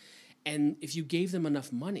that. And if you gave them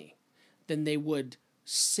enough money, then they would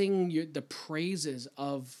sing the praises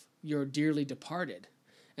of your dearly departed.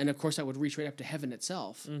 And of course, that would reach right up to heaven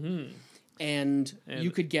itself. Mm-hmm. And you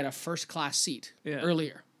could get a first-class seat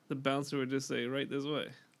earlier. The bouncer would just say, right this way.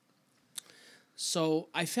 So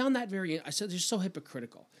I found that I said, they're so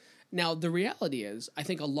hypocritical. Now, the reality is, I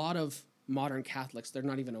think a lot of modern Catholics, they're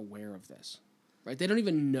not even aware of this, right? They don't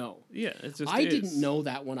even know. Yeah, it's just. I didn't know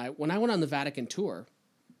that when I went on the Vatican tour,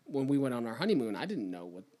 when we went on our honeymoon. I didn't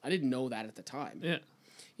know that at the time. Yeah,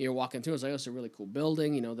 you're walking through. It's like, oh, it's a really cool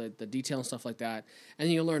building. The detail and stuff like that. And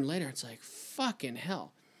then you learn later, it's like fucking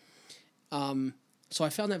hell. So I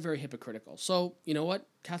found that very hypocritical. So, you know what?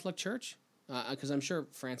 Catholic Church, because I'm sure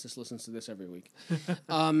Francis listens to this every week.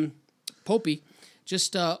 Popey,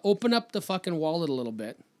 just open up the fucking wallet a little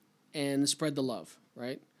bit and spread the love,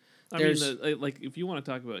 right? I mean, like, if you want to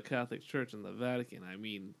talk about Catholic Church and the Vatican, I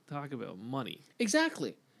mean, talk about money.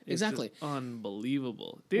 Exactly. It's just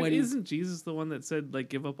unbelievable. Isn't Jesus the one that said, like,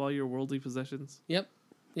 give up all your worldly possessions? Yep.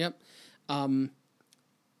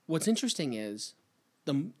 What's interesting is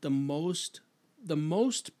the most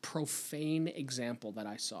profane example that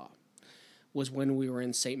I saw was when we were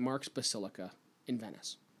in St. Mark's Basilica in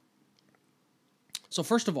Venice. So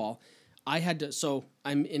first of all,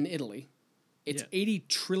 I'm in Italy. It's 80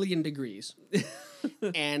 trillion degrees,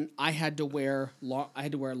 and I had to wear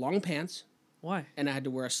long pants. Why? And I had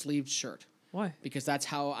to wear a sleeved shirt. Why? Because that's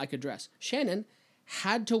how I could dress. Shannon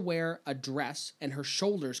had to wear a dress, and her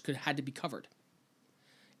shoulders had to be covered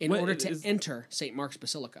in order to enter St. Mark's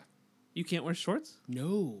Basilica. You can't wear shorts?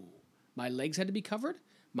 No. My legs had to be covered,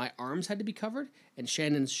 my arms had to be covered, and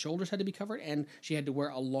Shannon's shoulders had to be covered, and she had to wear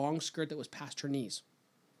a long skirt that was past her knees.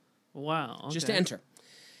 Wow. Okay. Just to enter.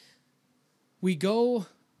 We go,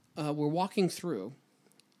 we're walking through,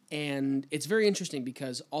 and it's very interesting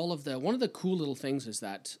because one of the cool little things is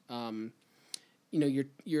that,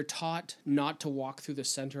 you're taught not to walk through the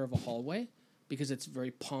center of a hallway because it's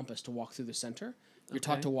very pompous to walk through the center. You're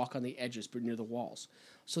taught to walk on the edges, but near the walls.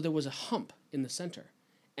 So there was a hump in the center,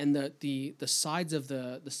 and the sides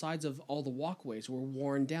of all the walkways were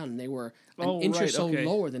worn down, and they were an inch or so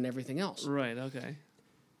lower than everything else. Right. Okay.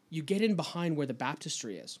 You get in behind where the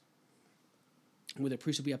baptistry is, where the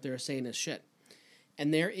priest will be up there saying his shit.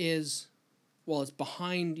 And there is, it's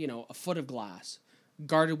behind, a foot of glass,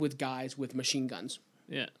 guarded with guys with machine guns.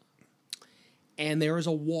 Yeah. And there is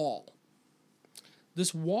a wall.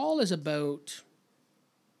 This wall is about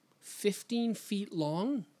 15 feet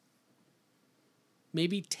long,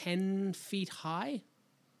 maybe 10 feet high.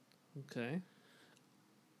 Okay.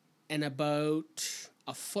 And about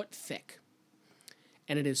a foot thick.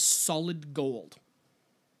 And it is solid gold.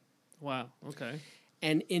 Wow, okay.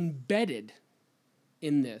 And embedded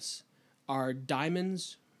in this are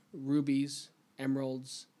diamonds, rubies,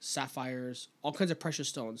 emeralds, sapphires, all kinds of precious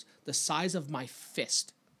stones, the size of my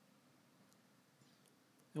fist.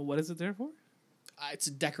 And what is it there for? It's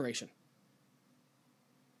a decoration.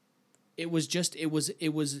 It was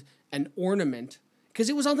an ornament, because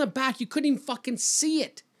it was on the back. You couldn't even fucking see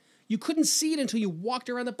it. You couldn't see it until you walked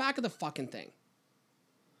around the back of the fucking thing.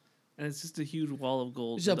 And it's just a huge wall of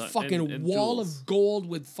gold. It's a fucking wall of gold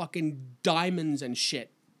with fucking diamonds and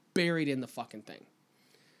shit buried in the fucking thing.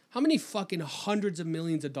 How many fucking hundreds of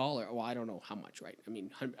millions of dollars? Well, I don't know how much, right? I mean,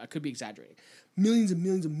 I could be exaggerating. Millions and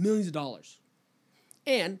millions and millions of dollars.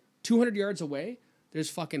 And 200 yards away, there's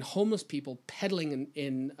fucking homeless people peddling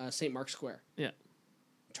in St. Mark's Square. Yeah.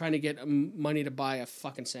 Trying to get money to buy a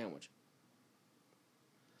fucking sandwich.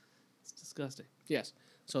 It's disgusting. Yes.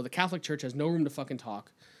 So the Catholic Church has no room to fucking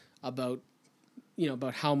talk about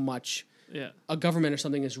how much a government or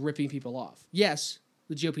something is ripping people off. Yes,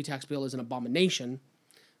 the GOP tax bill is an abomination,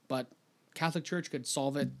 but Catholic Church could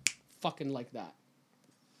solve it fucking like that.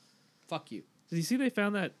 Fuck you. Did you see they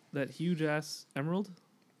found that huge ass emerald?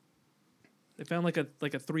 They found like a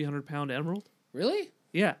 300-pound emerald. Really?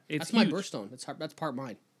 Yeah, it's that's huge. My birthstone. That's part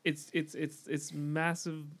mine. It's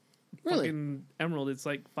massive. Really? Fucking emerald. It's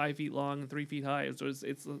like 5 feet long and 3 feet high. So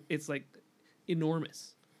it's like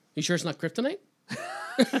enormous. You sure it's not kryptonite?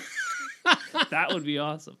 That would be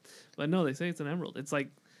awesome. But no, they say it's an emerald. It's like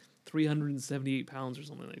 378 pounds or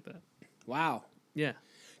something like that. Wow. Yeah.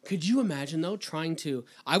 Could you imagine, though,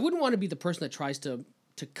 I wouldn't want to be the person that tries to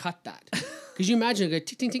cut that. Could you imagine it go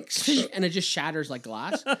ting, ting, ting, and it just shatters like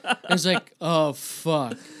glass? It's like, oh,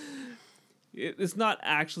 fuck. It's not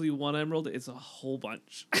actually one emerald. It's a whole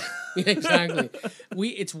bunch. Yeah, exactly.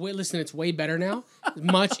 It's way better now. It's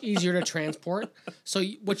much easier to transport. So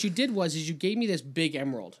what you did was you gave me this big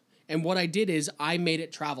emerald. And what I did is I made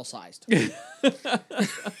it travel sized.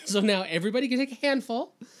 So now everybody can take a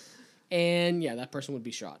handful. And yeah, that person would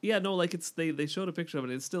be shot. Yeah, no, like they showed a picture of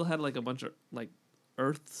it. It still had like a bunch of like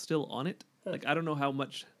earth still on it. Like I don't know how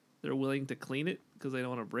much they're willing to clean it because they don't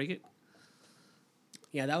want to break it.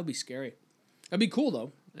 Yeah, that would be scary. That'd be cool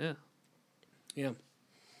though. Yeah. Yeah.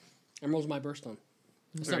 Emerald's my birthstone.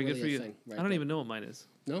 It's Very not really good for you. Thing, right? I don't even know what mine is.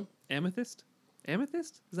 No? Amethyst?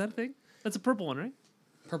 Amethyst? Is that a thing? That's a purple one, right?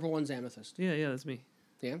 Purple one's amethyst. Yeah, that's me.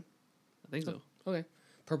 Yeah? I think so. Okay.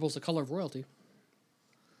 Purple's the color of royalty.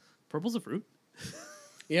 Purple's a fruit.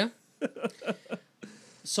 Yeah?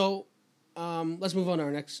 So, let's move on to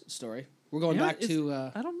our next story. We're going back to...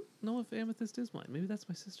 I don't know if amethyst is mine. Maybe that's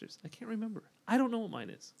my sister's. I can't remember. I don't know what mine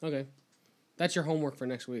is. Okay. That's your homework for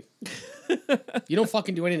next week. You don't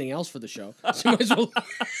fucking do anything else for the show. So you might as well...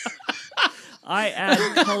 I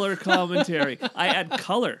add color commentary. I add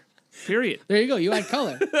color. Period. There you go. You add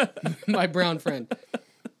color. My brown friend.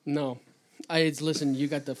 No. Listen, you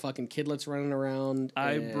got the fucking kidlets running around.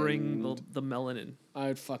 I bring the melanin. I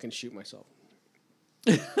would fucking shoot myself.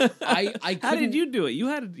 How did you do it? You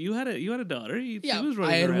had a daughter. She was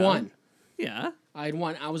running I had around. one. Yeah. I had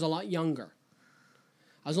one. I was a lot younger.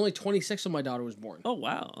 I was only 26 when my daughter was born. Oh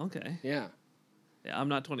wow. Okay. Yeah. Yeah, I'm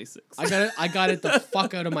not 26. I got it the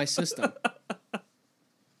fuck out of my system.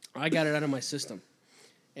 I got it out of my system.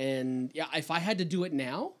 And yeah, if I had to do it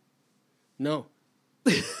now, no.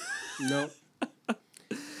 No.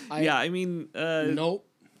 Nope.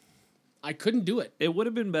 I couldn't do it. It would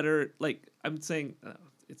have been better. Like I'm saying,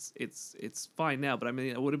 it's fine now. But I mean,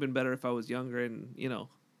 it would have been better if I was younger and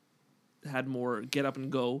had more get up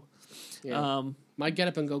and go. Yeah. My get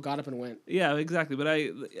up and go, got up and went. Yeah, exactly. But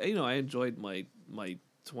I enjoyed my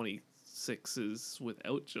 26s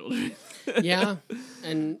without children. Yeah,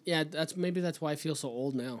 and yeah, that's why I feel so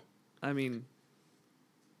old now. I mean,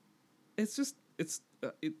 it's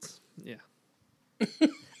yeah.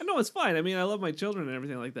 No, it's fine. I mean, I love my children and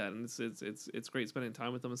everything like that, and it's great spending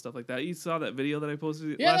time with them and stuff like that. You saw that video that I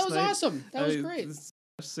posted last night? Yeah, that was awesome. That was great.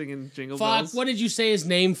 Singing Jingle Bells. Fuck, what did you say his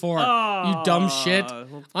name for? You dumb shit.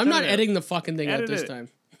 Well, I'm not editing the fucking thing out this time.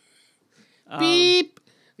 Beep.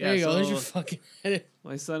 There you go. There's your fucking edit.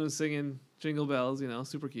 My son was singing Jingle Bells,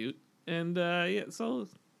 super cute. And so,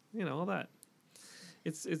 all that.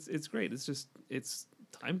 It's great. It's just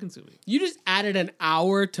time consuming. You just added an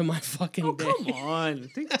hour to my fucking day. Come on.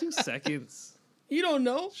 It takes 2 seconds. You don't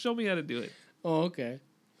know? Show me how to do it. Oh, okay.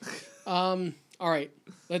 All right.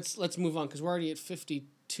 Let's move on because we're already at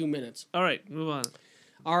 52 minutes. All right, move on.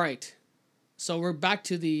 All right. So we're back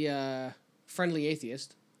to the friendly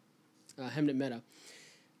atheist, Hemnet Mehta.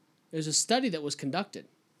 There's a study that was conducted.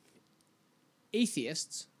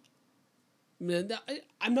 Atheists.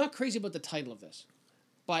 I'm not crazy about the title of this,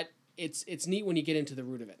 but it's neat when you get into the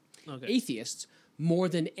root of it. Okay. Atheists, more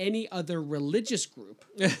than any other religious group,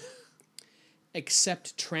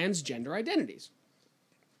 accept transgender identities.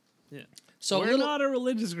 Yeah. So we're not a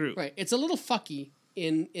religious group. Right. It's a little fucky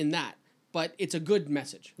in that, but it's a good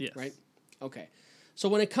message. Yes. Right? Okay. So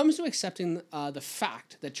when it comes to accepting the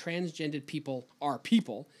fact that transgendered people are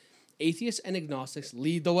people, atheists and agnostics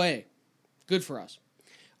lead the way. Good for us.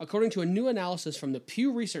 According to a new analysis from the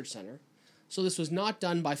Pew Research Center, so this was not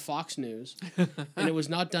done by Fox News, and it was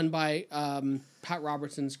not done by Pat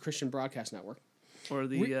Robertson's Christian Broadcast Network. Or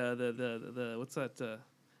the what's that?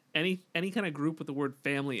 Any kind of group with the word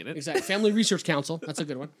family in it. Exactly. Family Research Council. That's a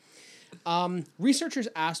good one. Researchers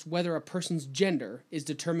asked whether a person's gender is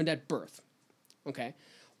determined at birth. Okay.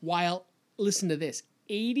 While, listen to this,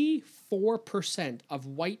 84% of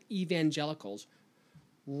white evangelicals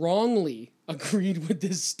wrongly agreed with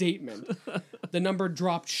this statement. The number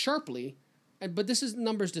dropped sharply, but this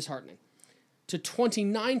number's disheartening, to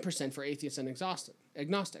 29% for atheists and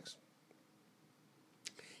agnostics.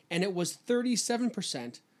 And it was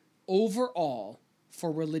 37% overall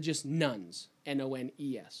for religious nuns,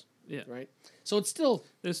 N-O-N-E-S. Yeah. Right? So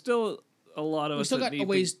there's still a lot of us that got a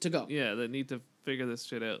ways to go. Yeah, that need to figure this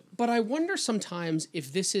shit out. But I wonder sometimes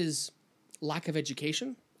if this is lack of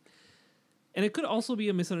education. And it could also be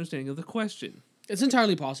a misunderstanding of the question. It's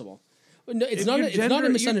entirely possible. No, it's not a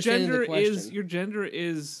misunderstanding of the question. Your gender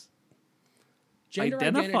is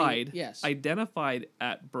identified. Identity, Yes. Identified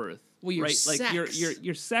at birth. Well, your right? sex. Like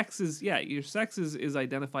your sex is is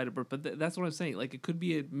identified at birth, but that's what I'm saying. Like it could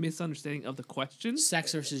be a misunderstanding of the question.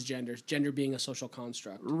 Sex versus gender. Gender being a social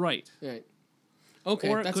construct. Right. Right. Okay.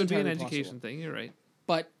 Or it that's could be an entirely education possible. thing. You're right.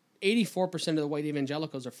 But 84% of the white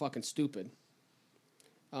evangelicals are fucking stupid.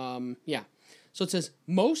 Yeah. So it says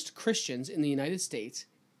most Christians in the United States,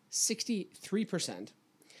 63%,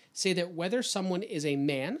 say that whether someone is a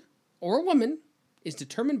man or a woman is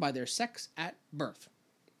determined by their sex at birth.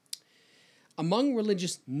 Among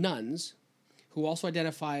religious nuns, who also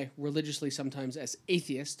identify religiously sometimes as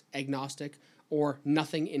atheist, agnostic, or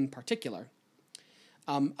nothing in particular,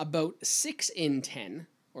 about 6 in 10,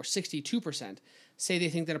 or 62%, say they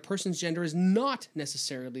think that a person's gender is not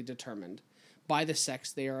necessarily determined by the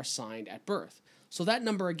sex they are assigned at birth. So that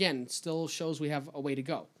number, again, still shows we have a way to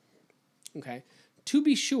go. Okay? To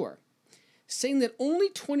be sure, saying that only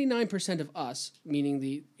 29% of us, meaning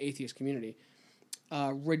the atheist community,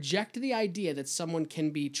 reject the idea that someone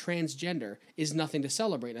can be transgender is nothing to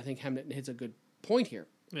celebrate. I think Hemnet hits a good point here.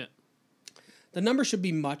 Yeah. The number should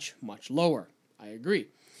be much, much lower. I agree.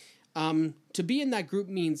 To be in that group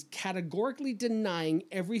means categorically denying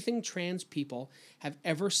everything trans people have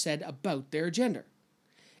ever said about their gender.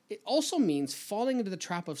 It also means falling into the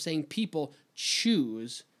trap of saying people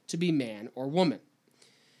choose to be man or woman.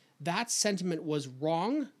 That sentiment was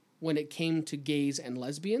wrong when it came to gays and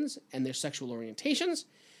lesbians and their sexual orientations,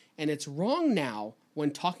 and it's wrong now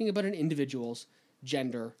when talking about an individual's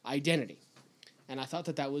gender identity. And I thought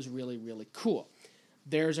that was really, really cool.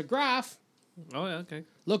 There's a graph. Oh, yeah, okay.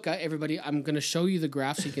 Look, everybody, I'm going to show you the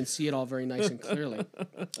graph so you can see it all very nice and clearly.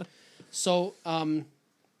 So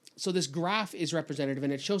this graph is representative,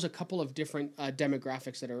 and it shows a couple of different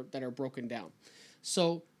demographics that are broken down.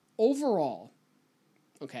 So overall,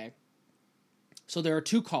 okay, so there are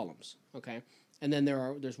two columns, okay, and then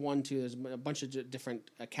there's a bunch of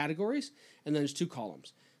different categories, and then there's two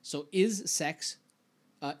columns. So is sex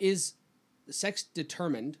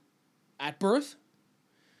determined at birth,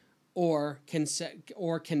 or can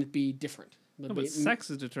it be different? No, but sex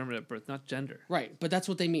is determined at birth, not gender. Right, but that's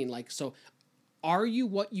what they mean. Like, so, are you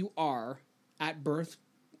what you are at birth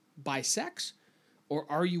by sex, or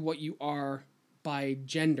are you what you are by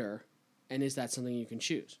gender, and is that something you can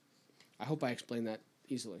choose? I hope I explained that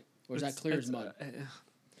easily. Or is that clear as mud?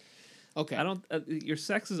 Okay. I don't. Your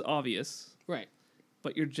sex is obvious. Right.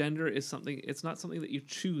 But your gender is something. It's not something that you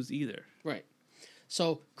choose either. Right.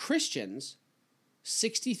 So Christians,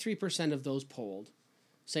 63% of those polled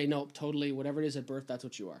say no, totally. Whatever it is at birth, that's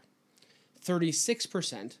what you are.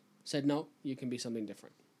 36% said no, you can be something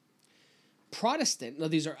different. Protestant. No,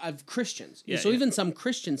 these are of Christians. Yeah, so even some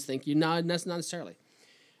Christians think you not necessarily.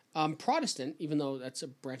 Protestant, even though that's a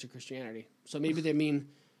branch of Christianity. So maybe they mean,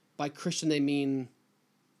 by Christian, they mean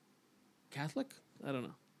Catholic? I don't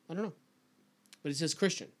know. But it says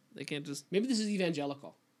Christian. They can't just... Maybe this is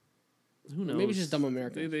evangelical. Who knows? Maybe it's just dumb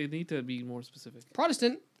American. They need to be more specific.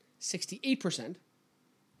 Protestant, 68%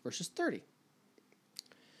 versus 30%.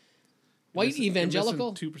 White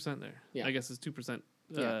evangelical... 2% there. Yeah. I guess it's 2%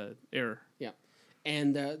 error. Yeah.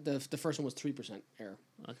 And the first one was 3% error.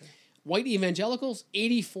 Okay. White evangelicals,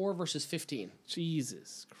 84 versus 15.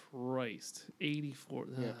 Jesus Christ. 84.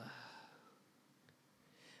 Yeah.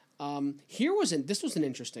 This was an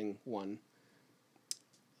interesting one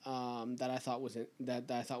that I thought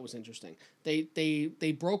was interesting.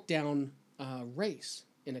 They broke down race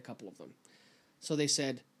in a couple of them. So they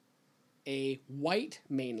said a white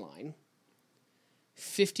mainline,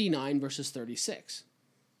 59 versus 36.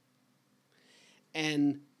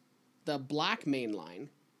 And the black mainline,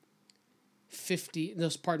 50. No,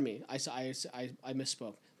 pardon me. I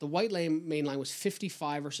misspoke. The white main line was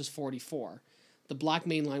 55 versus 44. The black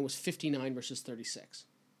main line was 59 versus 36.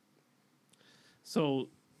 So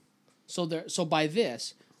by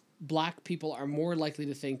this, black people are more likely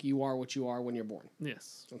to think you are what you are when you're born.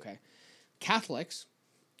 Yes. Okay. Catholics,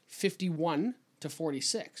 51 to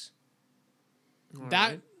 46.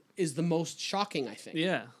 That is the most shocking, I think.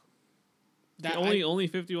 Yeah. Only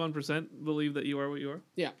 51% believe that you are what you are?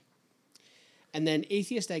 Yeah. And then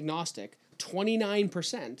atheist agnostic,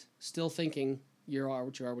 29% still thinking you are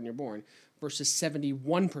what you are when you're born, versus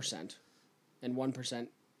 71% and 1%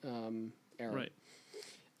 error. Right.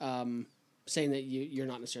 Saying that you're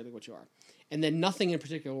not necessarily what you are. And then nothing in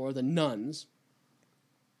particular, or the nuns,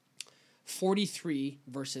 43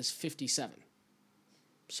 versus 57.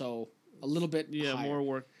 So a little bit higher. More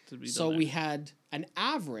work to be done. So we had an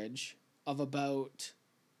average of about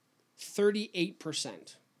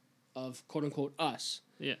 38% of quote-unquote us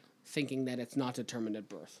thinking that it's not determined at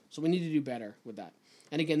birth. So we need to do better with that.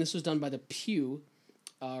 And again, this was done by the Pew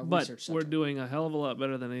Research Center. We're doing a hell of a lot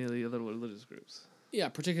better than any of the other religious groups. Yeah,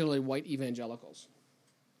 particularly white evangelicals.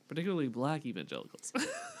 Particularly black evangelicals.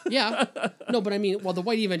 Yeah. No, but I mean, the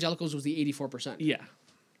white evangelicals was the 84%. Yeah.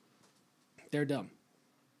 They're dumb.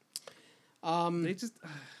 They just...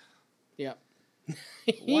 Yeah.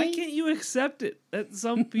 Why can't you accept it that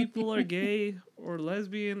some people are gay or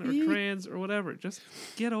lesbian or trans or whatever? Just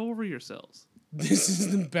get over yourselves. This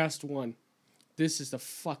is the best one. This is the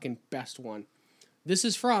fucking best one. This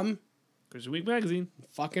is from Christian Week magazine.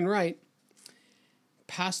 Fucking right.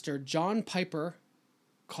 Pastor John Piper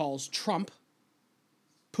calls Trump,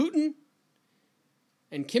 Putin,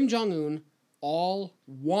 and Kim Jong-un all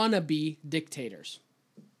wannabe dictators.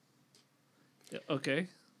 Yeah, okay.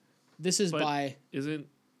 This is by... Isn't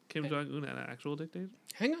Kim Jong-un an actual dictator?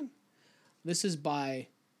 Hang on. This is by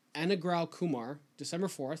Anagrao Kumar, December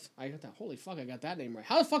 4th. I got that. Holy fuck, I got that name right.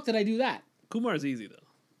 How the fuck did I do that? Kumar's easy, though.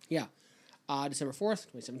 Yeah. December 4th,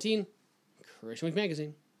 2017. Christian Week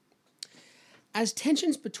magazine. As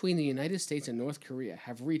tensions between the United States and North Korea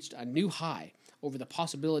have reached a new high over the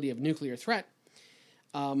possibility of nuclear threat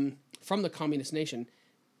from the communist nation,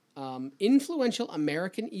 Influential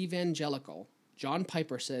American evangelical John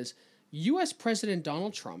Piper says U.S. President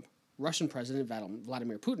Donald Trump, Russian President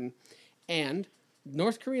Vladimir Putin, and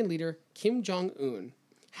North Korean leader Kim Jong-un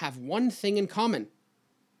have one thing in common.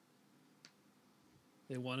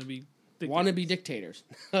 They want to be dictators.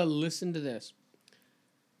 Listen to this.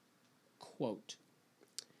 Quote,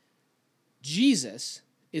 Jesus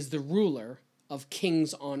is the ruler of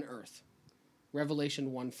kings on earth.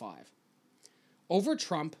 Revelation 1:5. Over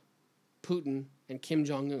Trump, Putin, and Kim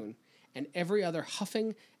Jong-un, and every other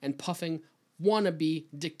huffing and puffing wannabe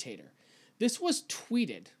dictator. This was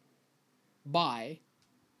tweeted by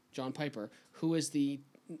John Piper, who's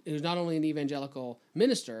not only an evangelical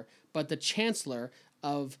minister, but the chancellor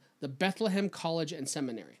of the Bethlehem College and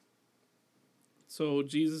Seminary. So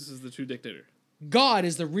Jesus is the true dictator. God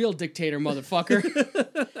is the real dictator,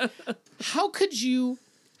 motherfucker. How could you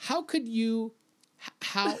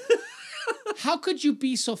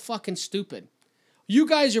be so fucking stupid? You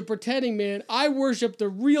guys are pretending, man. I worship the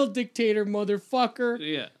real dictator, motherfucker.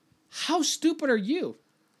 Yeah. How stupid are you?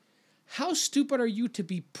 How stupid are you to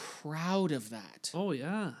be proud of that? Oh,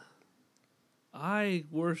 yeah. I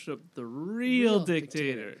worship the real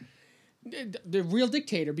dictator. The real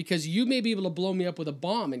dictator, because you may be able to blow me up with a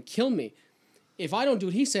bomb and kill me. If I don't do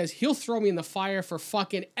what he says, he'll throw me in the fire for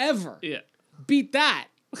fucking ever. Yeah. Beat that.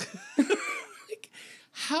 Like,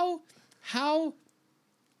 how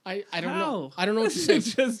I don't know. I don't know what to say.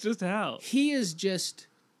 just how. He is just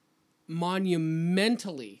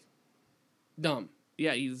monumentally dumb.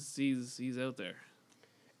 Yeah, he's out there.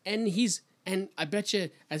 And I bet you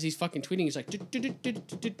as he's fucking tweeting, he's like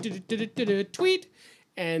tweet.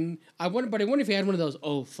 And I wonder if he had one of those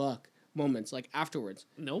oh fuck moments like afterwards.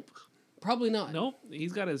 Nope. Probably not. Nope.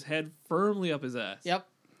 He's got his head firmly up his ass. Yep.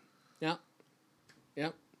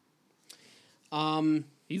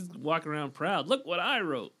 He's walking around proud. Look what I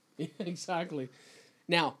wrote. Exactly.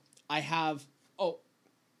 Now, I have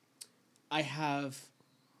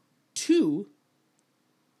 2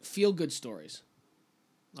 feel-good stories.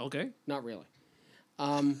 Okay. Not really.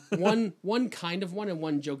 One kind of one and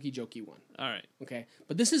one jokey one. All right. Okay.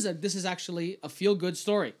 But this is actually a feel-good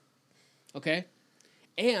story. Okay?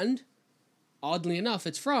 And oddly enough,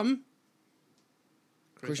 it's from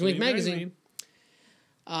Christian Week magazine.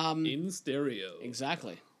 In stereo.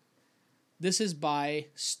 Exactly. This is by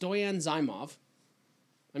Stoyan Zymov.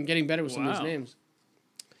 I'm getting better with some of these names.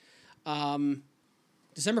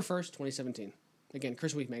 December 1st, 2017. Again,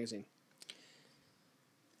 Christian Week magazine.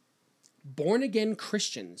 Born-again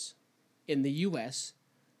Christians in the U.S.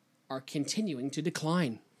 are continuing to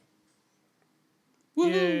decline.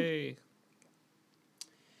 Woo-hoo! Yay.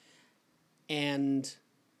 And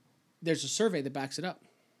there's a survey that backs it up.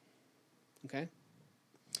 Okay?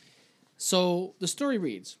 So the story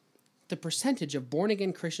reads, the percentage of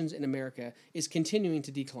born-again Christians in America is continuing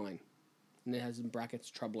to decline. And it has in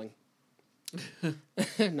brackets, troubling.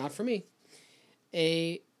 Not for me.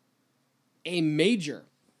 A major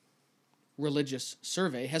religious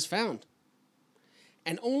survey has found,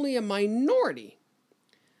 and only a minority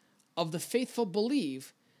of the faithful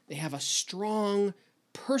believe they have a strong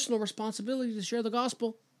personal responsibility to share the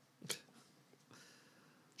gospel.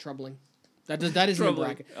 Troubling. That isn't in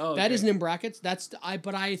brackets. Oh, okay. That isn't in brackets.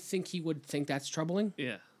 But I think he would think that's troubling.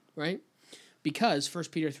 Yeah. Right? Because 1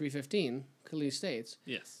 Peter 3:15 clearly states,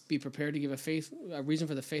 yes, be prepared to give a reason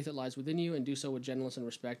for the faith that lies within you, and do so with gentleness and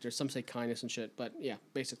respect, or some say kindness and shit. But yeah,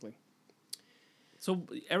 basically. So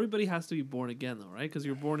everybody has to be born again, though, right? Because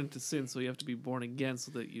you're born into sin, so you have to be born again,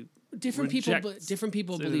 so that you different people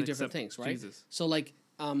believe different things, right? Jesus. So like,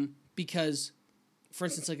 because, for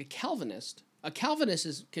instance, like a Calvinist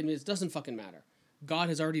it doesn't fucking matter. God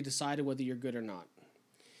has already decided whether you're good or not.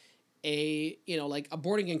 Like a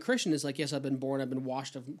born again Christian is like, yes, I've been born, I've been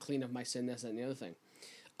washed clean of my sin, this, that, and the other thing.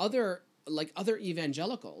 Other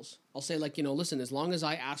evangelicals, I'll say like, listen, as long as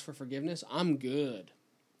I ask for forgiveness, I'm good.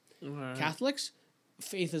 Right. Catholics,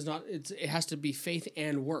 faith is not, it has to be faith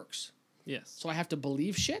and works. Yes. So I have to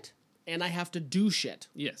believe shit and I have to do shit.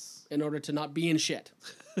 Yes. In order to not be in shit.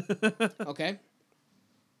 Okay?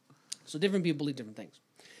 So different people believe different things.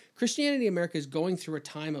 Christianity in America is going through a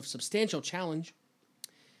time of substantial challenge.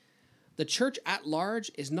 The church at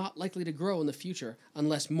large is not likely to grow in the future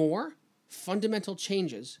unless more fundamental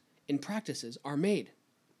changes in practices are made.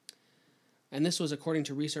 And this was according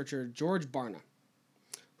to researcher George Barna,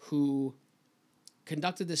 who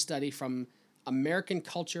conducted this study from American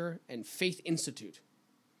Culture and Faith Institute.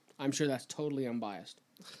 I'm sure that's totally unbiased.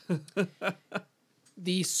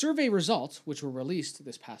 The survey results, which were released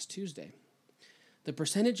this past Tuesday, the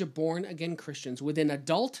percentage of born-again Christians within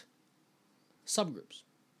adult subgroups.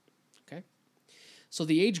 Okay? So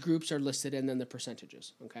the age groups are listed and then the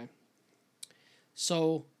percentages, okay?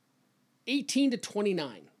 So 18 to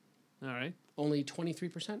 29. All right. Only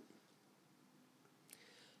 23%.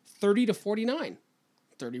 30 to 49.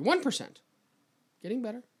 31%. Getting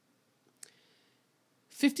better.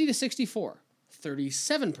 50 to 64.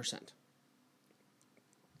 37%. And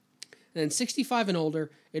then 65 and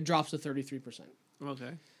older, it drops to 33%.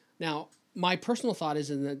 Okay. Now, my personal thought is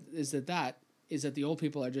that the old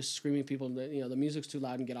people are just screaming people that, the music's too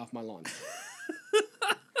loud and get off my lawn.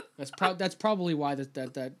 That's probably why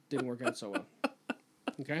that didn't work out so well.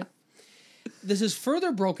 Okay? This is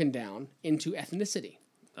further broken down into ethnicity.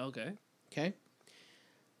 Okay. Okay?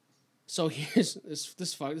 So here's this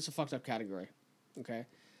is a fucked up category. Okay?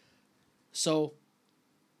 So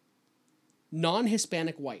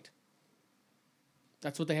non-Hispanic white.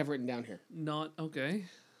 That's what they have written down here. Not okay.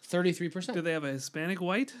 33%. Do they have a Hispanic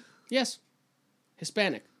white? Yes.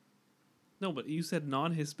 Hispanic. No, but you said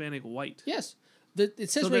non-Hispanic white. Yes. It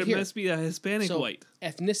says so right here. there must be a Hispanic white.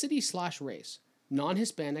 Ethnicity/race.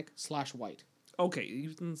 Non-Hispanic/white. Okay, you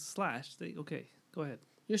can slash. Okay, go ahead.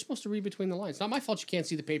 You're supposed to read between the lines. It's not my fault you can't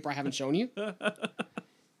see the paper I haven't shown you.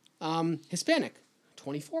 Hispanic,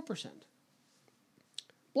 24%.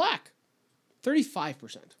 Black,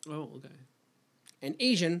 35%. Oh, okay. And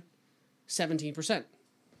Asian, 17%.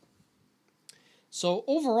 So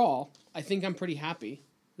overall, I think I'm pretty happy.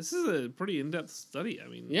 This is a pretty in-depth study. I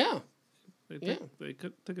mean, yeah. They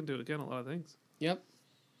took into account a lot of things. Yep.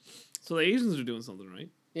 So the Asians are doing something right.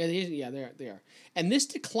 Yeah, they are. And this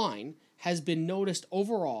decline has been noticed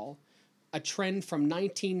overall, a trend from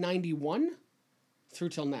 1991 through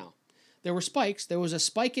till now. There were spikes. There was a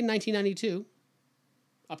spike in 1992,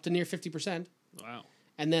 up to near 50%. Wow.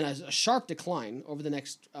 And then a sharp decline over the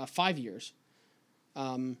next 5 years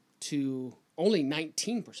to only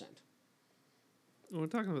 19%. We're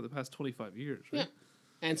talking about the past 25 years, right? Yeah.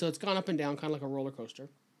 And so it's gone up and down, kind of like a roller coaster.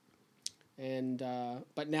 And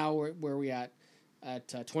but now where we at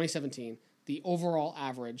 2017, the overall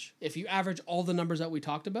average, if you average all the numbers that we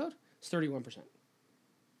talked about, it's 31%.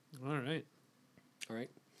 All right.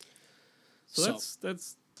 So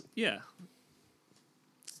that's yeah.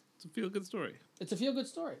 It's a feel-good story. It's a feel-good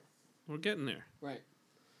story. We're getting there. Right.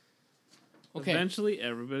 Okay. Eventually,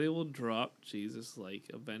 everybody will drop Jesus. Like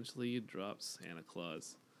eventually, you drop Santa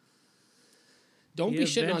Claus. Don't be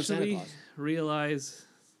shitting on Santa Claus. Realize,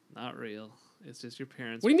 not real. It's just your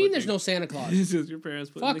parents. What do you mean there's no Santa Claus? It's just your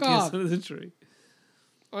parents putting the kids under the tree.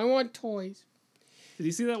 I want toys. Did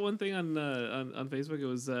you see that one thing on Facebook? It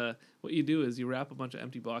was what you do is you wrap a bunch of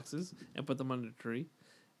empty boxes and put them under the tree,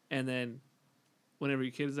 and then whenever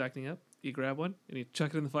your kid is acting up, you grab one and you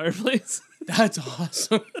chuck it in the fireplace. That's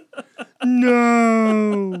awesome.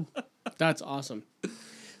 No. That's awesome.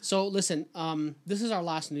 So listen, this is our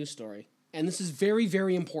last news story, and this is very,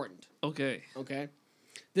 very important. Okay.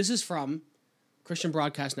 This is from Christian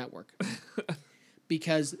Broadcast Network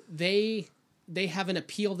because they have an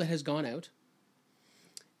appeal that has gone out,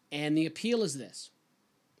 and the appeal is this.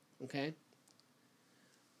 Okay?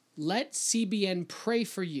 Let CBN pray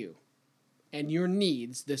for you and your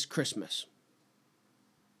needs this Christmas.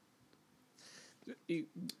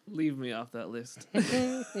 Leave me off that list.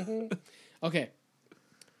 Okay.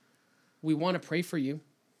 We want to pray for you.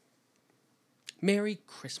 Merry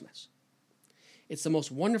Christmas. It's the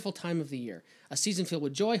most wonderful time of the year, a season filled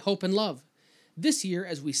with joy, hope, and love. This year,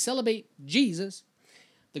 as we celebrate Jesus,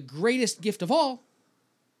 the greatest gift of all,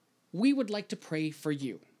 we would like to pray for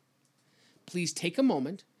you. Please take a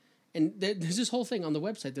moment, and there's this whole thing on the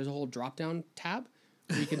website. There's a whole drop-down tab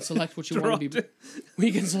where you can select what you want to be.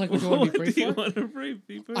 We can select what you want to be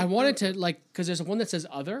prayed for. I wanted to because there's one that says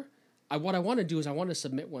other. What I want to do is I want to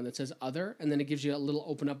submit one that says other, and then it gives you a little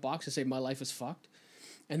open-up box to say my life is fucked.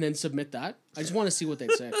 And then submit that. I just want to see what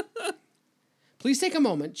they'd say. Please take a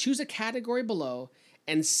moment, choose a category below,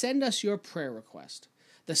 and send us your prayer request.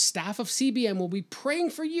 The staff of CBN will be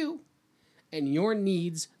praying for you and your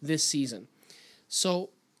needs this season.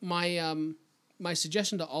 So my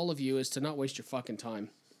suggestion to all of you is to not waste your fucking time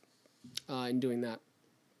in doing that.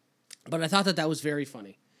 But I thought that was very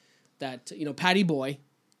funny. That, Patty Boy,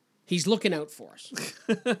 he's looking out for us.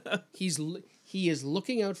 He is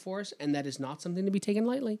looking out for us, and that is not something to be taken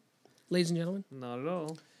lightly, ladies and gentlemen. Not at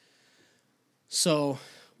all. So,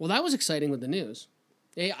 that was exciting with the news.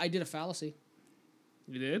 Hey, I did a fallacy.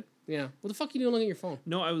 You did? Yeah. What the fuck are you doing looking at your phone?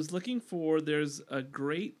 No, I was looking there's a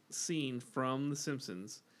great scene from The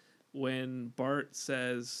Simpsons when Bart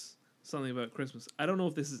says something about Christmas. I don't know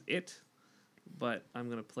if this is it, but I'm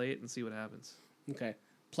going to play it and see what happens. Okay.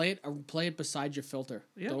 Play it beside your filter.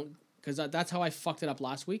 Yeah. Don't, because that's how I fucked it up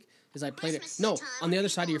last week. Is I played it. No, on the other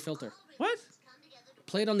side of your filter. What?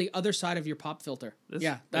 Play it on the other side of your pop filter.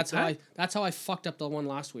 That's how I fucked up the one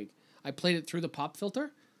last week. I played it through the pop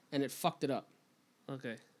filter, and it fucked it up.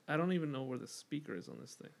 Okay. I don't even know where the speaker is on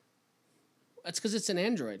this thing. That's because it's an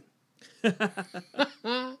Android.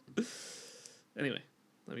 Anyway,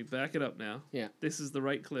 let me back it up now. Yeah. This is the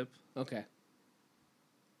right clip. Okay.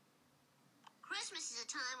 Christmas is a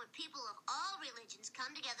time when people of all religions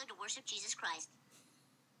come together to worship Jesus Christ.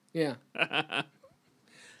 Yeah.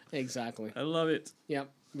 Exactly. I love it.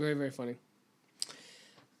 Yep. Very, very funny.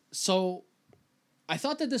 So, I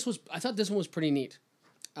thought this one was pretty neat.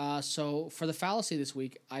 So for the fallacy this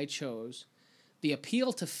week, I chose the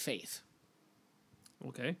appeal to faith.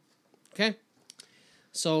 Okay. Okay.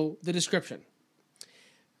 So the description.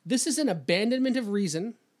 This is an abandonment of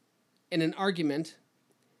reason in an argument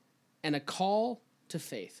and a call to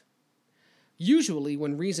faith. Usually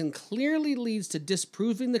when reason clearly leads to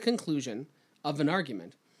disproving the conclusion of an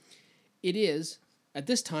argument, it is at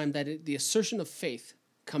this time that the assertion of faith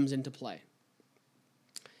comes into play.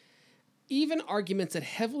 Even arguments that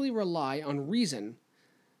heavily rely on reason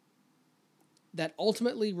that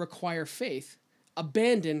ultimately require faith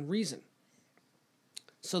abandon reason.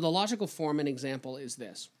 So the logical form and example is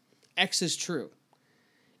this. X is true.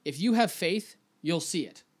 If you have faith, you'll see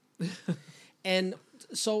it. And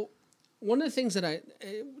so one of the things that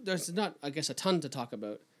there's not, I guess, a ton to talk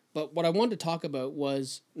about, but what I wanted to talk about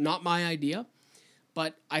was not my idea,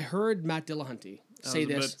 but I heard Matt Dillahunty say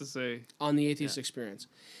this on the Atheist Experience.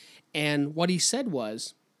 And what he said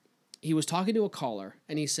was, he was talking to a caller,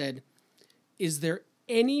 and he said, is there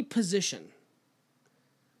any position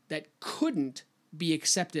that couldn't be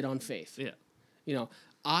accepted on faith? Yeah.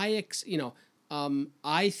 I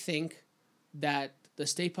think that the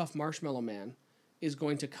Stay Puft Marshmallow Man is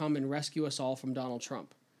going to come and rescue us all from Donald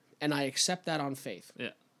Trump. And I accept that on faith. Yeah.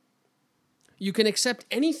 You can accept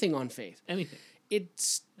anything on faith. Anything. It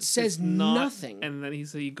says nothing. And then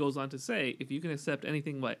he goes on to say, if you can accept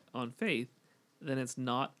anything on faith, then it's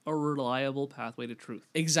not a reliable pathway to truth.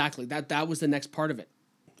 Exactly. That was the next part of it.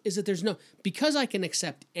 Is that because I can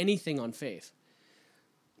accept anything on faith,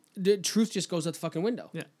 the truth just goes out the fucking window.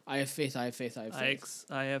 Yeah. I have faith, I have faith, I have faith.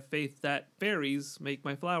 I have faith that fairies make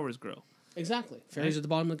my flowers grow. Exactly. Fairies at the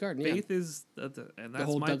bottom of the garden. Faith is, and that's the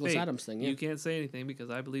whole my Douglas faith. Adams thing. Yeah. You can't say anything because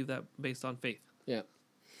I believe that based on faith. Yeah.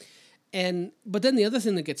 But then the other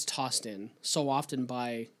thing that gets tossed in so often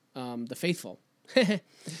by the faithful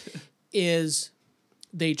is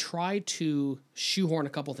they try to shoehorn a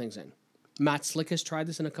couple things in. Matt Slick has tried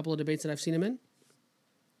this in a couple of debates that I've seen him in.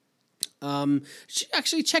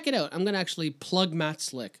 Actually, check it out. I'm going to actually plug Matt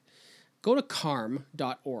Slick. Go to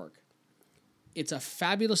carm.org. It's a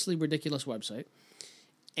fabulously ridiculous website.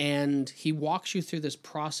 And he walks you through this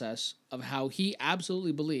process of how he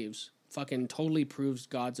absolutely believes, fucking totally proves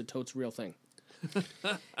God's a totes real thing.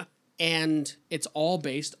 And it's all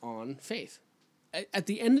based on faith. At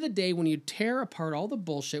the end of the day, when you tear apart all the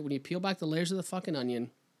bullshit, when you peel back the layers of the fucking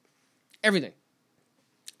onion, everything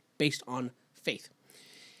based on faith.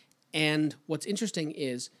 And what's interesting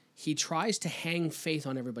is he tries to hang faith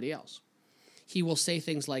on everybody else. He will say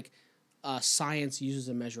things like, science uses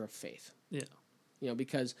a measure of faith. Yeah.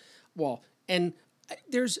 Because, and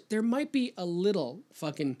there might be a little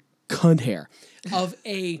fucking cunt hair of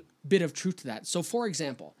a bit of truth to that. So, for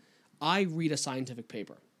example, I read a scientific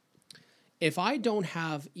paper. If I don't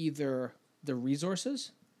have either the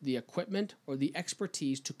resources, the equipment, or the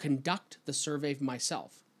expertise to conduct the survey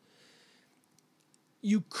myself,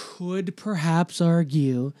 you could perhaps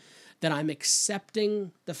argue that I'm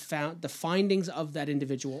accepting the findings of that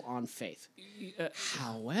individual on faith.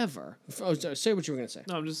 However, say what you were going to say.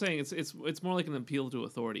 No, I'm just saying it's more like an appeal to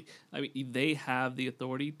authority. I mean, they have the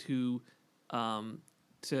authority to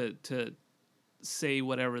say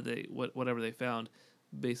whatever they found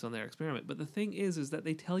based on their experiment. But the thing is that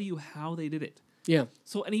they tell you how they did it. Yeah.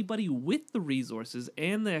 So anybody with the resources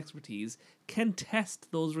and the expertise can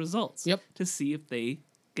test those results. Yep. To see if they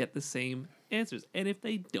get the same answers. And if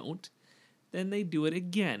they don't, then they do it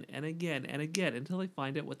again and again and again until they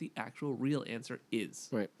find out what the actual real answer is.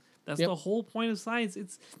 Right. That's the whole point of science.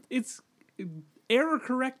 It's error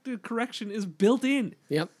correction is built in.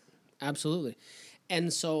 Yep. Absolutely.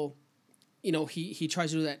 And so, he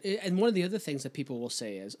tries to do that. And one of the other things that people will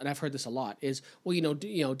say is, and I've heard this a lot, is, well, do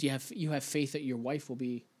you have faith that your wife will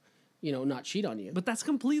be, not cheat on you? But that's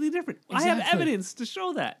completely different. Exactly. I have evidence to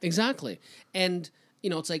show that. Exactly. And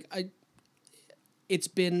it's like it's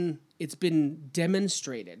been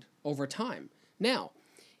demonstrated over time. Now,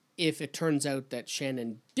 if it turns out that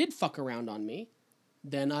Shannon did fuck around on me,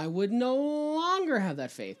 then I would no longer have that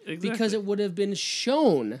faith. Exactly. Because it would have been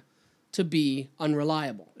shown to be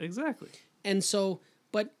unreliable. Exactly. And so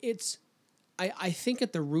But it's, I think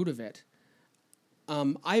at the root of it,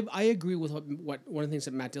 I agree with what one of the things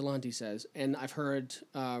that Matt Dillahunty says, and I've heard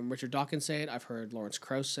Richard Dawkins say it. I've heard Lawrence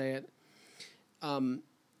Krauss say it, and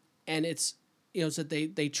it's it's that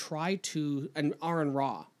they try to, and Aaron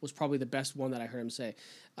Ra was probably the best one that I heard him say.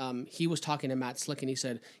 He was talking to Matt Slick, and he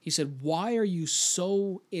said, "Why are you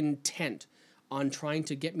so intent on trying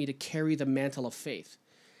to get me to carry the mantle of faith?"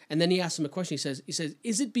 And then he asked him a question. He says,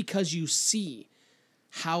 "Is it because you see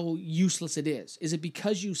how useless it is? Is it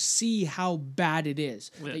because you see how bad it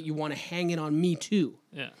is that you want to hang it on me too?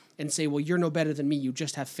 And say, well, you're no better than me. You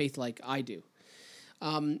just have faith like I do."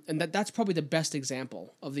 And that's probably the best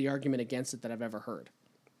example of the argument against it that I've ever heard.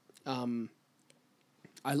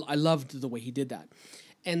 I loved the way he did that.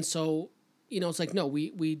 And so, it's like, no,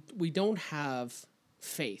 we don't have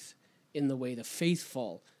faith in the way the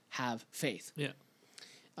faithful have faith.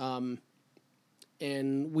 And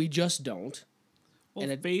we just don't. Well,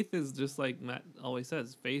 and faith is just like Matt always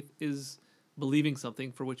says. Faith is believing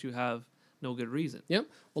something for which you have no good reason. Yep.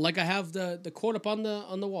 Well, like I have the quote up on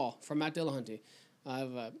the wall from Matt Dillahunty. I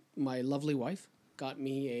have my lovely wife got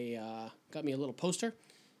me a little poster,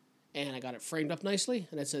 and I got it framed up nicely,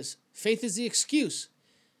 and it says, "Faith is the excuse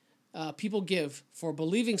people give for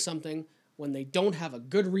believing something when they don't have a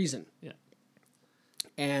good reason." Yeah.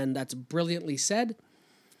 And that's brilliantly said.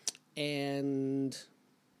 And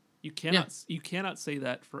you cannot say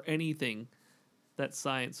that for anything that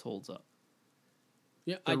science holds up.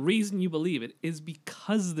 Yeah, the reason you believe it is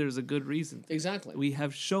because there's a good reason. Exactly. We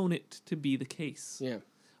have shown it to be the case. Yeah.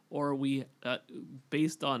 Or we,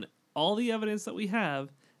 based on all the evidence that we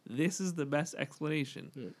have, this is the best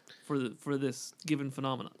explanation for this given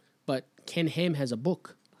phenomenon. But Ken Ham has a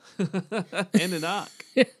book. And an ark.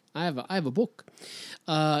 I have a book.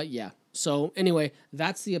 Yeah. So anyway,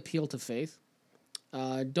 that's the appeal to faith.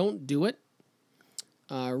 Don't do it.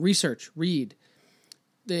 Research, read.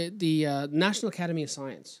 The National Academy of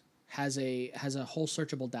Science has a whole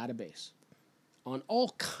searchable database on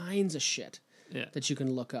all kinds of shit that you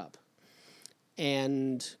can look up,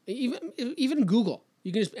 and even Google.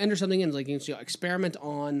 You can just enter something in, like you can experiment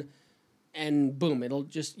on, and boom, it'll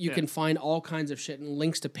just you can find all kinds of shit and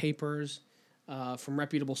links to papers from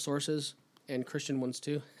reputable sources and Christian ones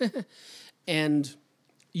too, and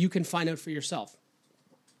you can find out for yourself.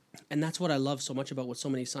 And that's what I love so much about what so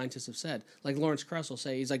many scientists have said. Like Lawrence Krauss will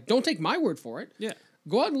say, he's like, don't take my word for it. Yeah.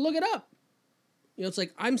 Go out and look it up. It's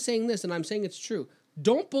like, I'm saying this and I'm saying it's true.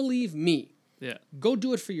 Don't believe me. Yeah. Go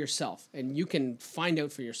do it for yourself. And you can find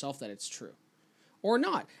out for yourself that it's true. Or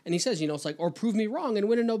not. And he says, it's like, or prove me wrong and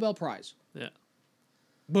win a Nobel Prize. Yeah.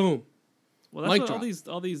 Boom. Well, that's what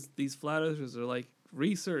all these flat earthers are like.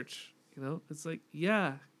 Research. It's like,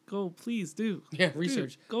 yeah. Go, please do. Yeah,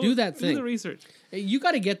 research. Do that thing. Do the research. Hey, you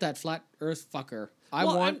got to get that flat Earth fucker. I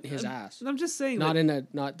want his ass. I'm just saying. Not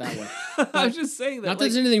that way. I'm just saying that. Not that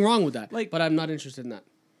there's anything wrong with that. But I'm not interested in that.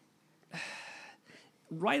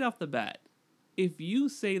 Right off the bat, if you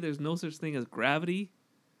say there's no such thing as gravity,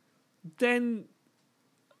 then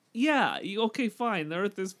yeah, okay, fine. The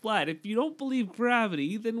Earth is flat. If you don't believe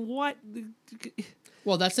gravity, then what?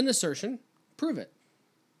 Well, that's an assertion. Prove it.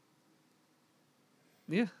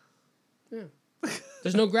 Yeah. Yeah.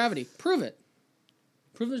 There's no gravity. Prove it.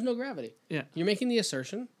 Prove there's no gravity. Yeah. You're making the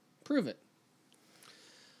assertion. Prove it.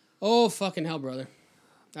 Oh, fucking hell, brother.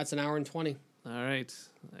 That's an hour and 20. All right.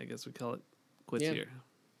 I guess we call it quits here.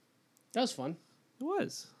 That was fun. It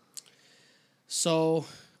was. So,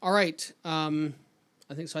 all right. I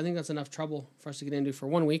think that's enough trouble for us to get into for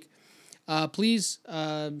 1 week. Please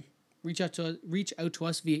reach out to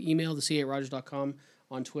us via email, theca@rogers.com.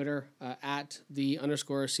 on Twitter, at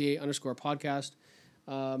 @the_CA_podcast.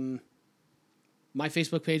 My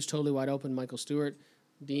Facebook page, totally wide open, Michael Stewart.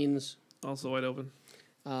 Dean's. Also wide open.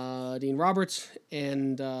 Dean Roberts.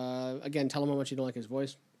 And again, tell him how much you don't like his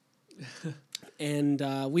voice. And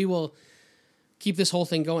we will keep this whole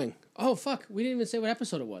thing going. Oh, fuck. We didn't even say what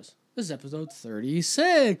episode it was. This is episode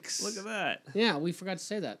 36. Look at that. Yeah, we forgot to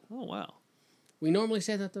say that. Oh, wow. We normally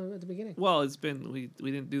say that at the beginning. Well, it's been we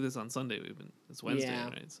didn't do this on Sunday. It's Wednesday,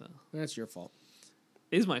 right? So that's your fault.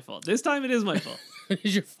 It's my fault. This time it is my fault. It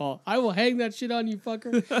is your fault. I will hang that shit on you,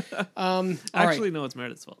 fucker. Actually, no, it's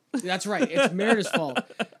Meredith's fault. That's right. It's Meredith's fault.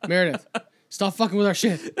 Meredith, stop fucking with our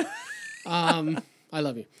shit. I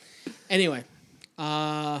love you. Anyway,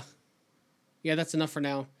 yeah, that's enough for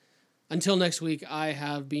now. Until next week, I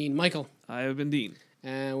have been Michael. I have been Dean.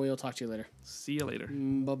 And we will talk to you later. See you later.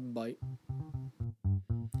 Bye-bye.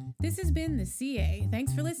 This has been the CA.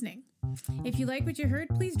 Thanks for listening. If you like what you heard,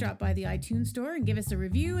 please drop by the iTunes store and give us a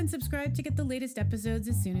review and subscribe to get the latest episodes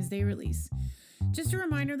as soon as they release. Just a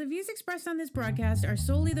reminder, the views expressed on this broadcast are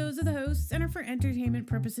solely those of the hosts and are for entertainment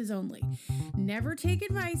purposes only. Never take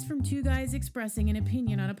advice from two guys expressing an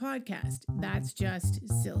opinion on a podcast. That's just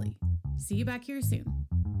silly. See you back here soon.